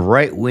group of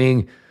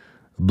right-wing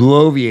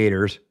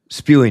bloviators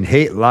spewing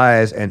hate,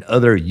 lies, and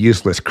other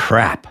useless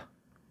crap.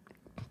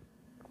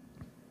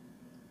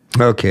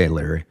 Okay,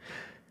 Larry.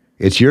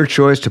 It's your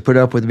choice to put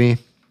up with me.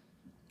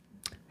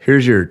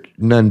 Here's your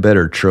none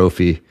better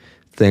trophy.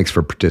 Thanks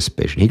for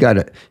participation. He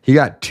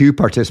got 2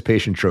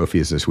 participation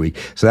trophies this week.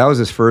 So that was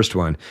his first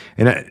one.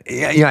 And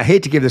I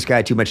hate to give this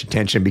guy too much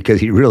attention because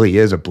he really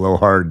is a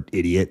blowhard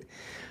idiot.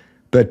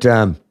 But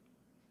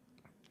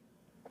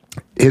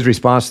his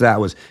response to that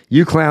was,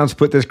 you clowns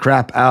put this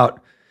crap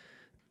out.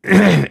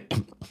 You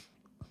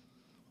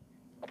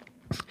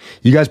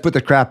guys put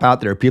the crap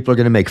out there. People are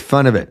going to make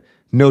fun of it.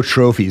 No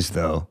trophies,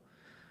 though.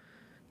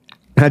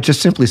 And I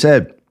just simply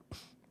said,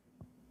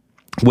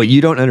 what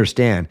you don't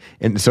understand,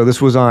 and so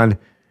this was on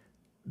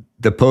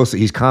the post that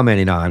he's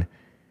commenting on,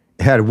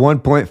 it had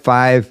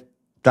 1.5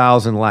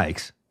 thousand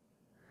likes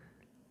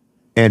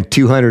and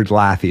 200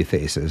 laughy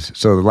faces.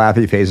 So the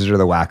laughy faces are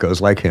the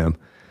wackos like him.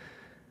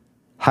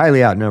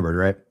 Highly outnumbered,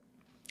 right?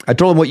 I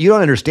told him what you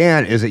don't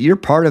understand is that you're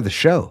part of the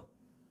show.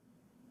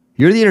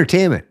 You're the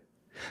entertainment.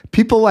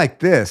 People like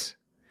this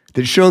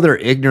that show their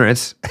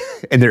ignorance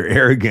and their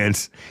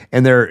arrogance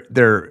and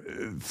their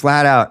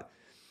flat out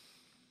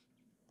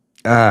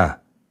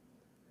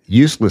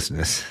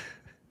uselessness.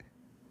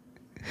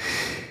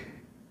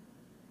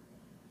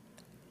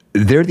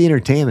 They're the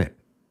entertainment.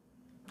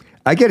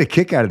 I get a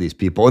kick out of these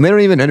people, and they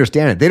don't even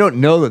understand it. They don't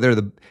know that they're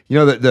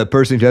the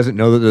person who doesn't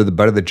know that they're the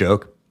butt of the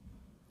joke,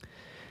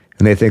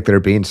 and they think they're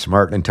being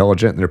smart and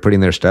intelligent, and they're putting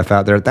their stuff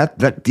out there.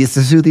 This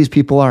is who these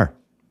people are,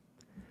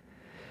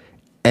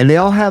 and they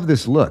all have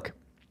this look.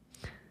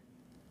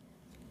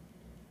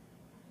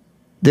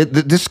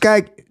 This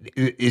guy,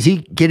 is he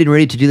getting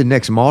ready to do the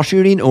next mall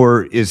shooting,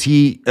 or is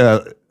he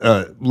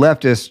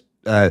leftist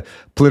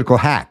political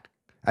hack?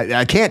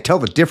 I can't tell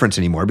the difference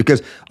anymore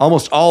because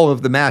almost all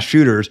of the mass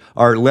shooters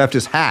are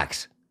leftist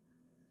hacks.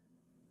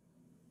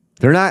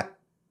 They're not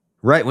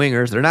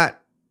right-wingers. They're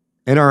not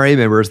NRA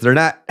members. They're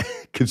not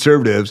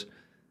conservatives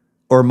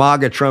or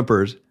MAGA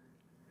Trumpers.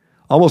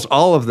 Almost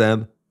all of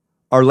them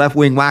are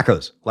left-wing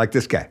wackos like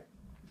this guy.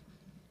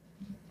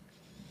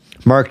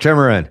 Mark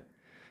Timmerman,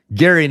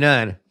 Gary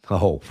Nunn.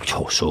 Oh,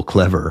 so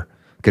clever.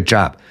 Good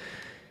job.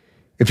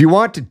 If you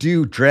want to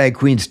do Drag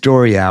Queen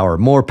Story Hour,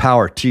 more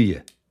power to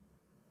you.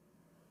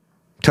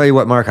 Tell you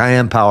what, Mark, I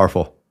am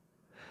powerful.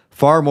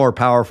 Far more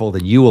powerful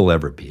than you will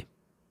ever be.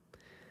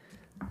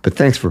 But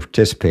thanks for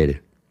participating.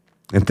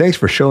 And thanks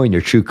for showing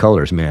your true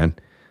colors, man.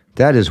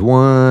 That is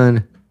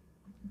one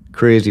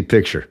crazy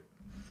picture.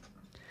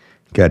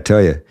 Gotta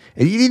tell you.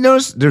 And you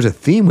notice there's a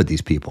theme with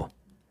these people.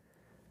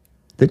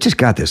 They just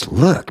got this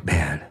look,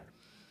 man.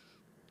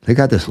 They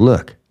got this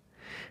look.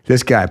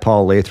 This guy,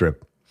 Paul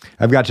Lathrop.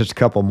 I've got just a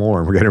couple more,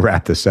 and we're going to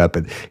wrap this up.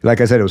 But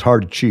like I said, it was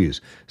hard to choose.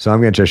 So I'm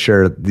going to just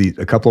share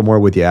a couple more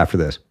with you after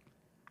this.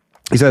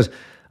 He says,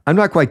 I'm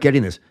not quite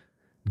getting this.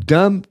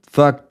 Dumb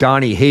fuck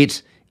Donnie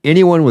hates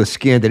anyone with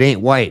skin that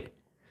ain't white.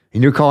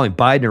 And you're calling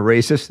Biden a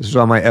racist? This is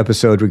on my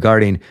episode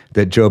regarding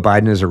that Joe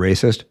Biden is a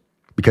racist,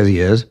 because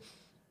he is.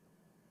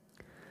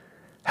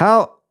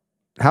 How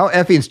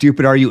effing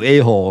stupid are you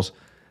a-holes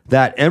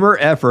that Emmer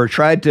Effer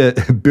tried to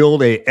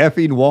build a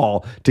effing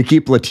wall to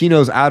keep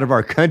Latinos out of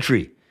our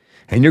country?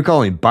 And you're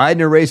calling Biden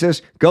a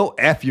racist? Go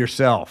F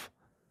yourself.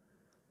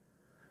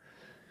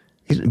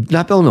 He's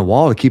not building a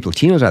wall to keep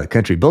Latinos out of the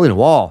country, building a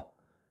wall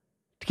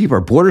to keep our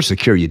border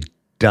secure, you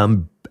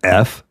dumb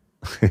F.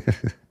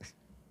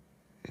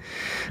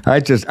 I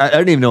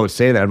don't even know what to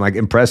say that. I'm like,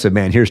 impressive,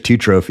 man. Here's 2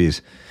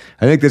 trophies.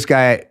 I think this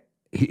guy,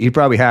 he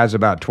probably has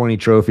about 20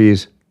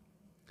 trophies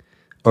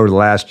over the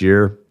last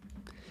year.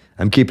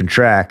 I'm keeping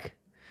track.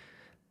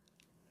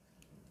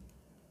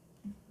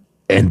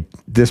 And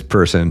this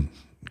person,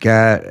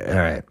 God, all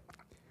right.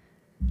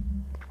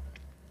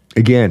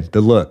 Again, the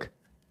look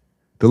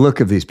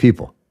of these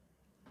people.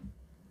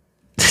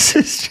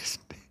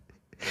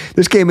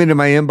 This came into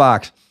my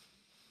inbox.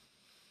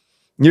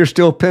 You're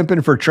still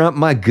pimping for Trump?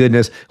 My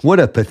goodness, what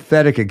a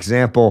pathetic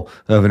example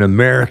of an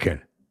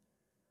American.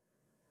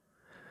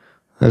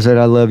 I said,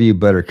 I love you,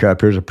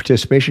 Buttercup. Here's a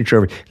participation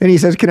trophy. Then he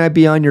says, can I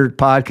be on your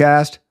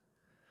podcast?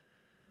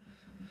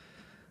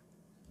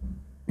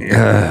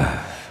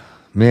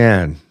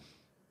 Man,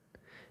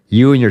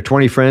 you and your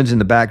 20 friends in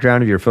the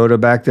background of your photo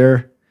back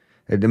there.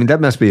 I mean,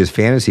 that must be his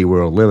fantasy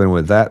world, living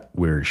with that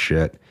weird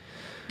shit.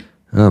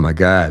 Oh my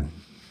God.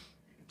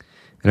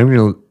 And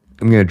I'm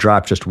gonna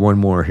drop just one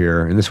more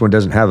here, and this one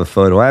doesn't have a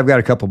photo. I've got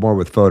a couple more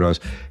with photos.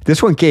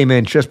 This one came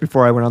in just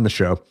before I went on the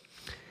show,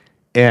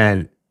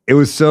 and it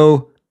was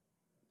so.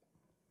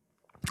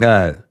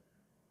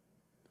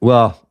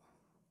 Well,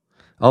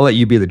 I'll let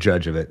you be the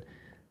judge of it.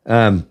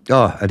 I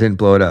didn't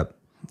blow it up.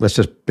 Let's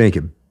just make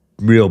it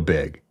real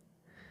big.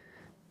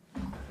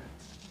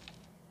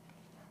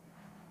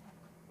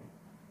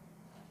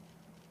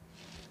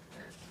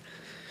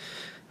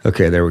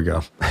 Okay, there we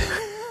go.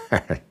 All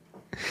right.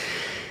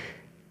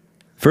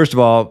 First of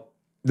all,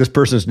 this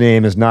person's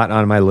name is not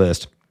on my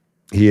list.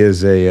 He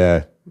is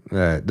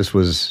this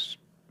was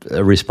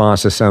a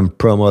response to some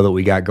promo that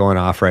we got going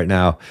off right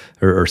now,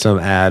 or some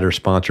ad or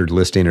sponsored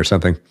listing or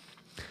something.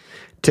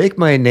 Take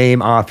my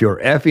name off your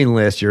effing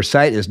list. Your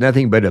site is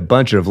nothing but a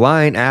bunch of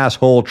lying,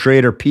 asshole,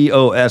 traitor,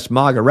 POS,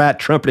 MAGA, rat,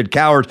 trumpeted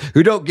cowards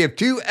who don't give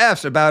 2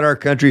 Fs about our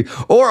country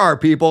or our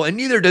people, and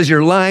neither does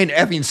your lying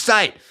effing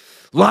site.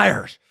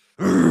 Liars.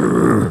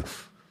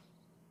 Urgh.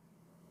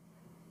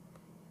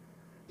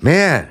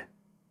 Man.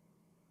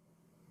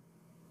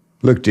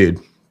 Look,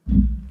 dude.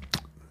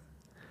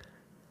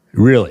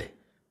 Really.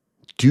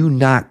 Do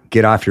not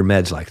get off your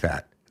meds like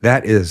that.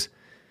 That is...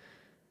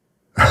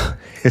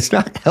 It's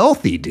not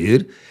healthy,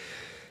 dude.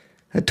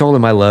 I told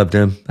him I loved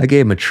him. I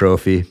gave him a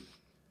trophy.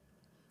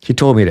 He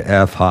told me to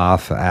F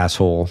off,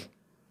 asshole.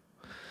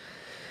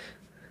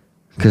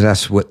 Because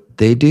that's what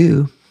they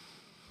do.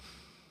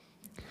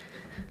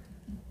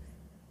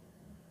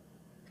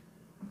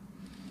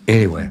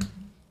 Anyway,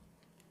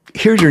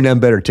 here's your none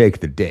better take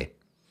of the day.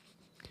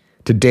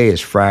 Today is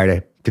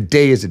Friday.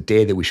 Today is a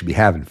day that we should be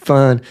having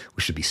fun.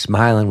 We should be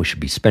smiling. We should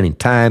be spending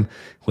time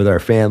with our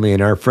family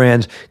and our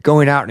friends,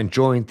 going out and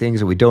enjoying things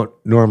that we don't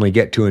normally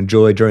get to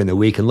enjoy during the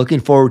week, and looking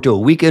forward to a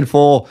weekend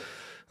full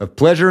of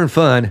pleasure and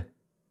fun.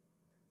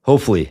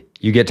 Hopefully,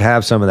 you get to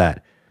have some of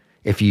that.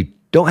 If you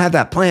don't have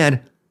that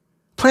plan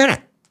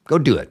it. Go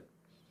do it.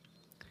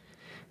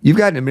 You've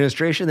got an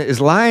administration that is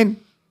lying.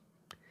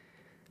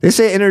 They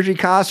say energy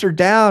costs are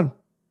down,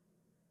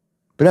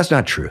 but that's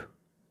not true.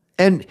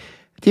 And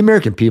the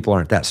American people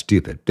aren't that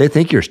stupid. They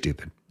think you're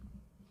stupid.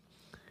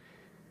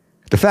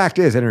 The fact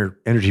is,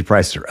 energy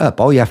prices are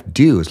up. All you have to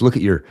do is look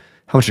at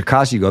how much it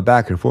costs you to go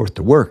back and forth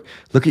to work.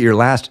 Look at your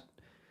last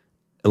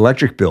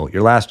electric bill,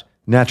 your last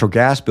natural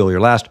gas bill,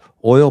 your last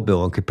oil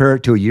bill, and compare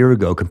it to a year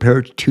ago, compare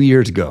it to 2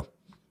 years ago.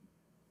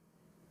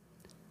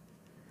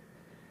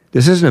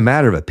 This isn't a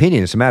matter of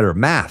opinion. It's a matter of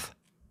math.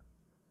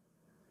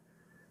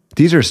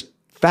 These are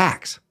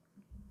facts,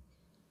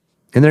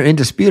 and they're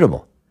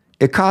indisputable.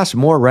 It costs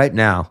more right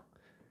now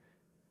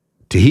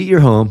to heat your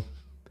home,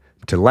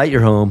 to light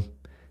your home,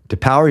 to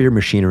power your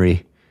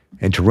machinery,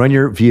 and to run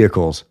your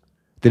vehicles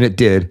than it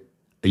did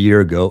a year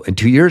ago and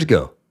 2 years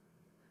ago.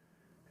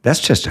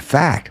 That's just a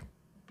fact.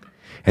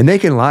 And they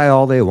can lie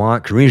all they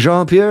want. Karine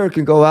Jean-Pierre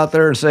can go out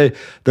there and say,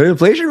 the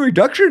Inflation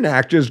Reduction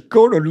Act is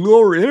going to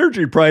lower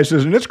energy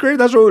prices, and it's great.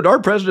 That's what our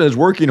president is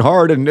working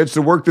hard, and it's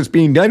the work that's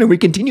being done, and we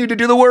continue to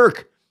do the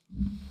work.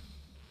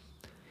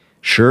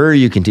 Sure,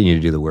 you continue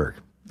to do the work.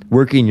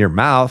 Working your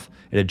mouth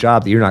at a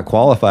job that you're not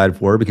qualified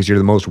for because you're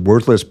the most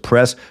worthless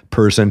press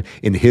person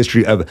in the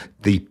history of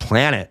the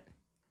planet.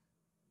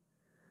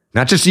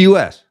 Not just the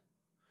U.S.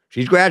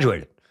 She's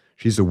graduated.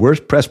 She's the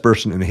worst press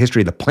person in the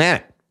history of the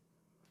planet.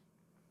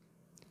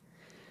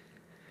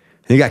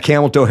 And you got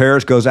Camel Toe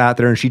Harris goes out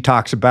there and she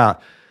talks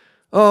about,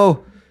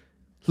 oh,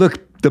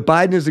 look, the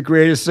Biden is the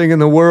greatest thing in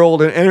the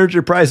world and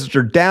energy prices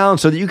are down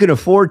so that you can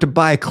afford to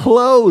buy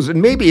clothes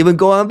and maybe even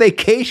go on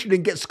vacation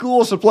and get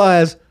school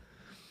supplies.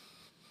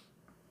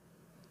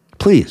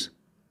 Please,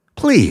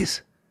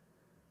 please.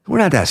 We're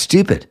not that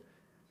stupid.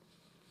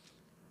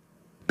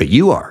 But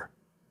you are,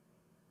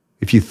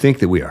 if you think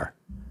that we are.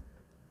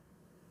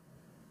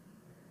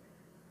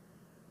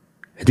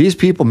 These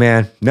people,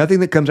 man, nothing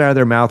that comes out of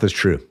their mouth is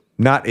true.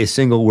 Not a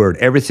single word.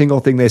 Every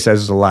single thing they say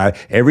is a lie.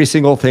 Every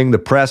single thing the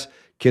press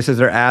kisses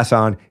their ass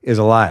on is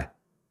a lie.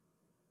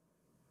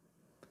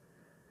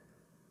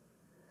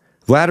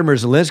 Vladimir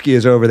Zelenskyy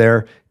is over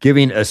there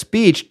giving a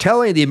speech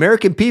telling the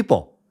American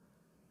people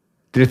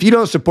that if you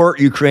don't support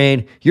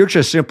Ukraine, you're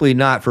just simply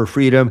not for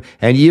freedom,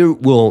 and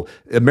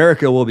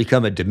America will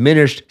become a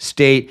diminished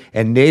state,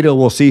 and NATO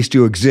will cease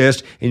to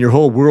exist, and your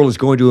whole world is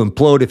going to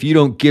implode if you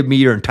don't give me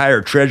your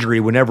entire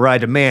treasury whenever I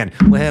demand.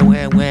 Wah,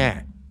 wah, wah.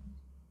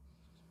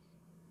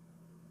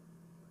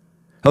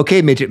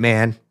 Okay, Midget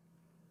Man.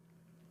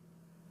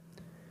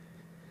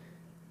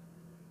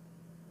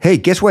 Hey,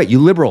 guess what? You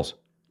liberals,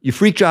 you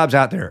freak jobs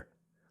out there.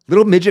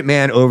 Little Midget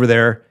Man over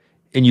there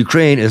in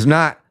Ukraine is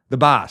not the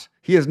boss.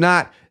 He is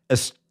not an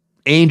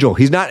angel.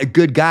 He's not a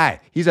good guy.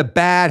 He's a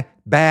bad,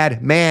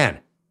 bad man.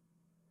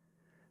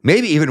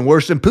 Maybe even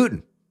worse than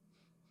Putin.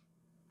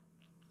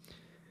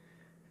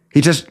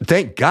 He just,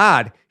 thank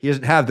God, he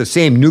doesn't have the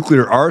same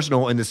nuclear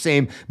arsenal and the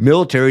same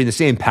military and the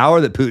same power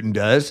that Putin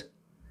does.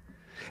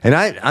 And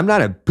I'm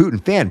not a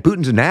Putin fan.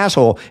 Putin's an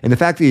asshole, and the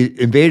fact that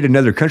he invaded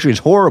another country is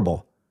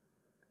horrible.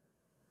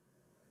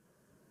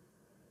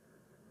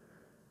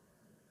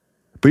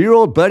 But your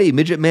old buddy,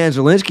 Midget Man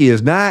Zelenskyy,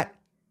 is not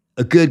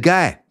a good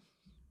guy.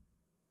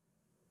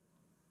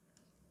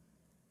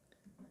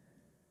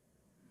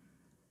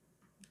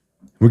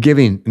 We're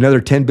giving another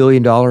 $10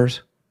 billion.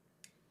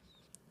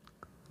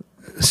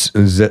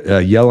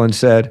 Yellen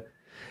said.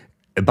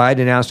 Biden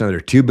announced another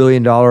 $2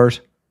 billion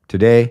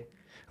today.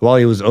 While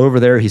he was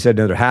over there, he said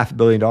another $500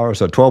 million,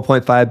 so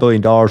 $12.5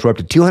 billion. We're up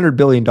to $200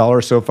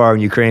 billion so far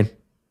in Ukraine.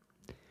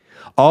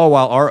 All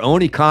while our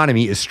own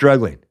economy is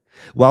struggling.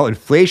 While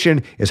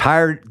inflation is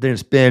higher than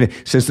it's been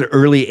since the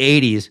early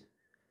 80s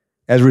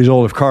as a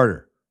result of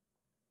Carter.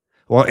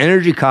 While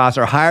energy costs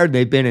are higher than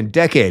they've been in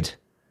decades.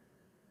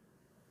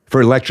 For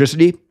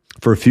electricity,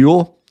 for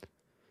fuel,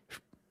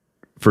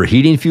 for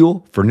heating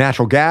fuel, for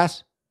natural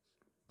gas.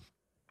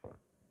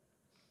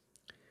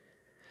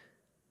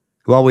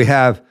 While we're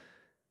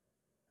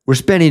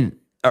spending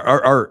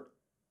our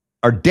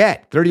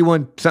debt,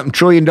 $31-something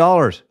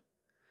trillion,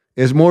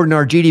 is more than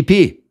our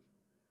GDP.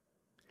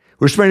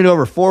 We're spending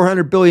over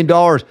 $400 billion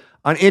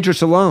on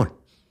interest alone.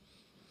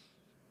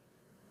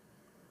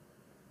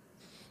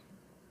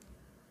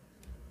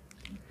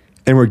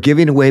 And we're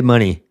giving away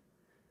money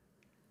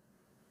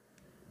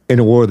in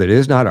a war that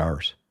is not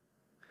ours.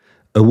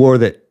 A war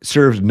that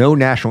serves no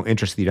national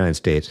interest of the United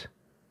States.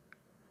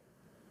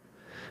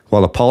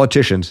 While the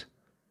politicians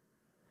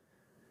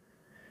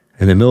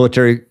and the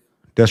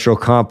military-industrial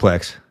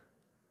complex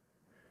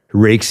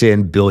rakes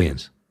in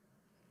billions.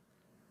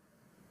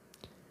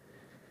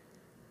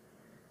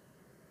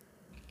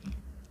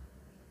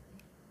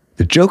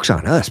 The joke's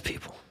on us,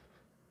 people.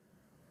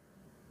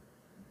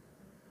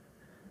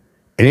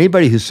 And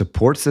anybody who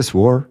supports this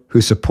war, who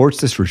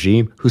supports this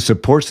regime, who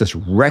supports this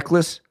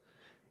reckless,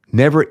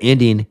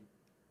 never-ending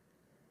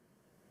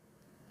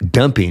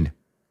dumping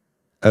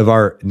of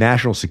our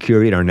national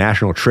security and our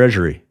national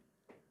treasury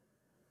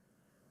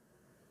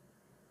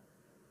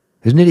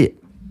is an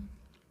idiot.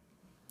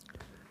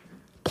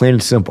 Plain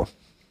and simple.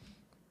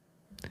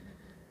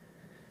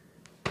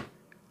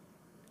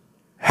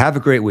 Have a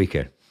great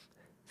weekend.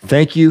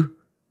 Thank you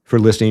for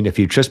listening. If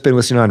you've just been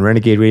listening on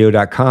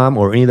renegaderadio.com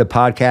or any of the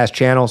podcast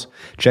channels,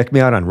 check me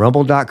out on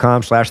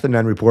rumble.com/the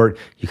Nunn Report.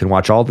 You can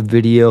watch all the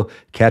video,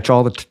 catch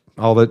all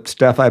the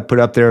stuff I put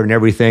up there and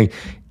everything.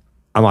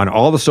 I'm on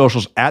all the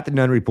socials at the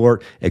Nunn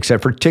Report,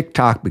 except for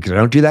TikTok, because I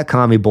don't do that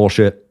commie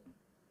bullshit.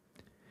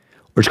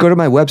 Or just go to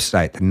my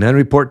website,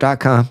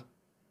 thenunnreport.com.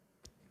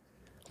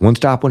 One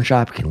stop, one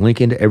shop. You can link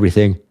into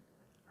everything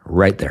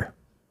right there.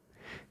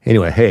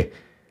 Anyway, hey,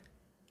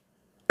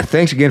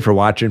 thanks again for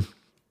watching.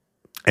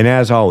 And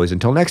as always,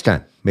 until next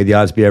time, may the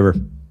odds be ever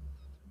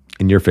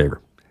in your favor.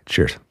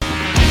 Cheers.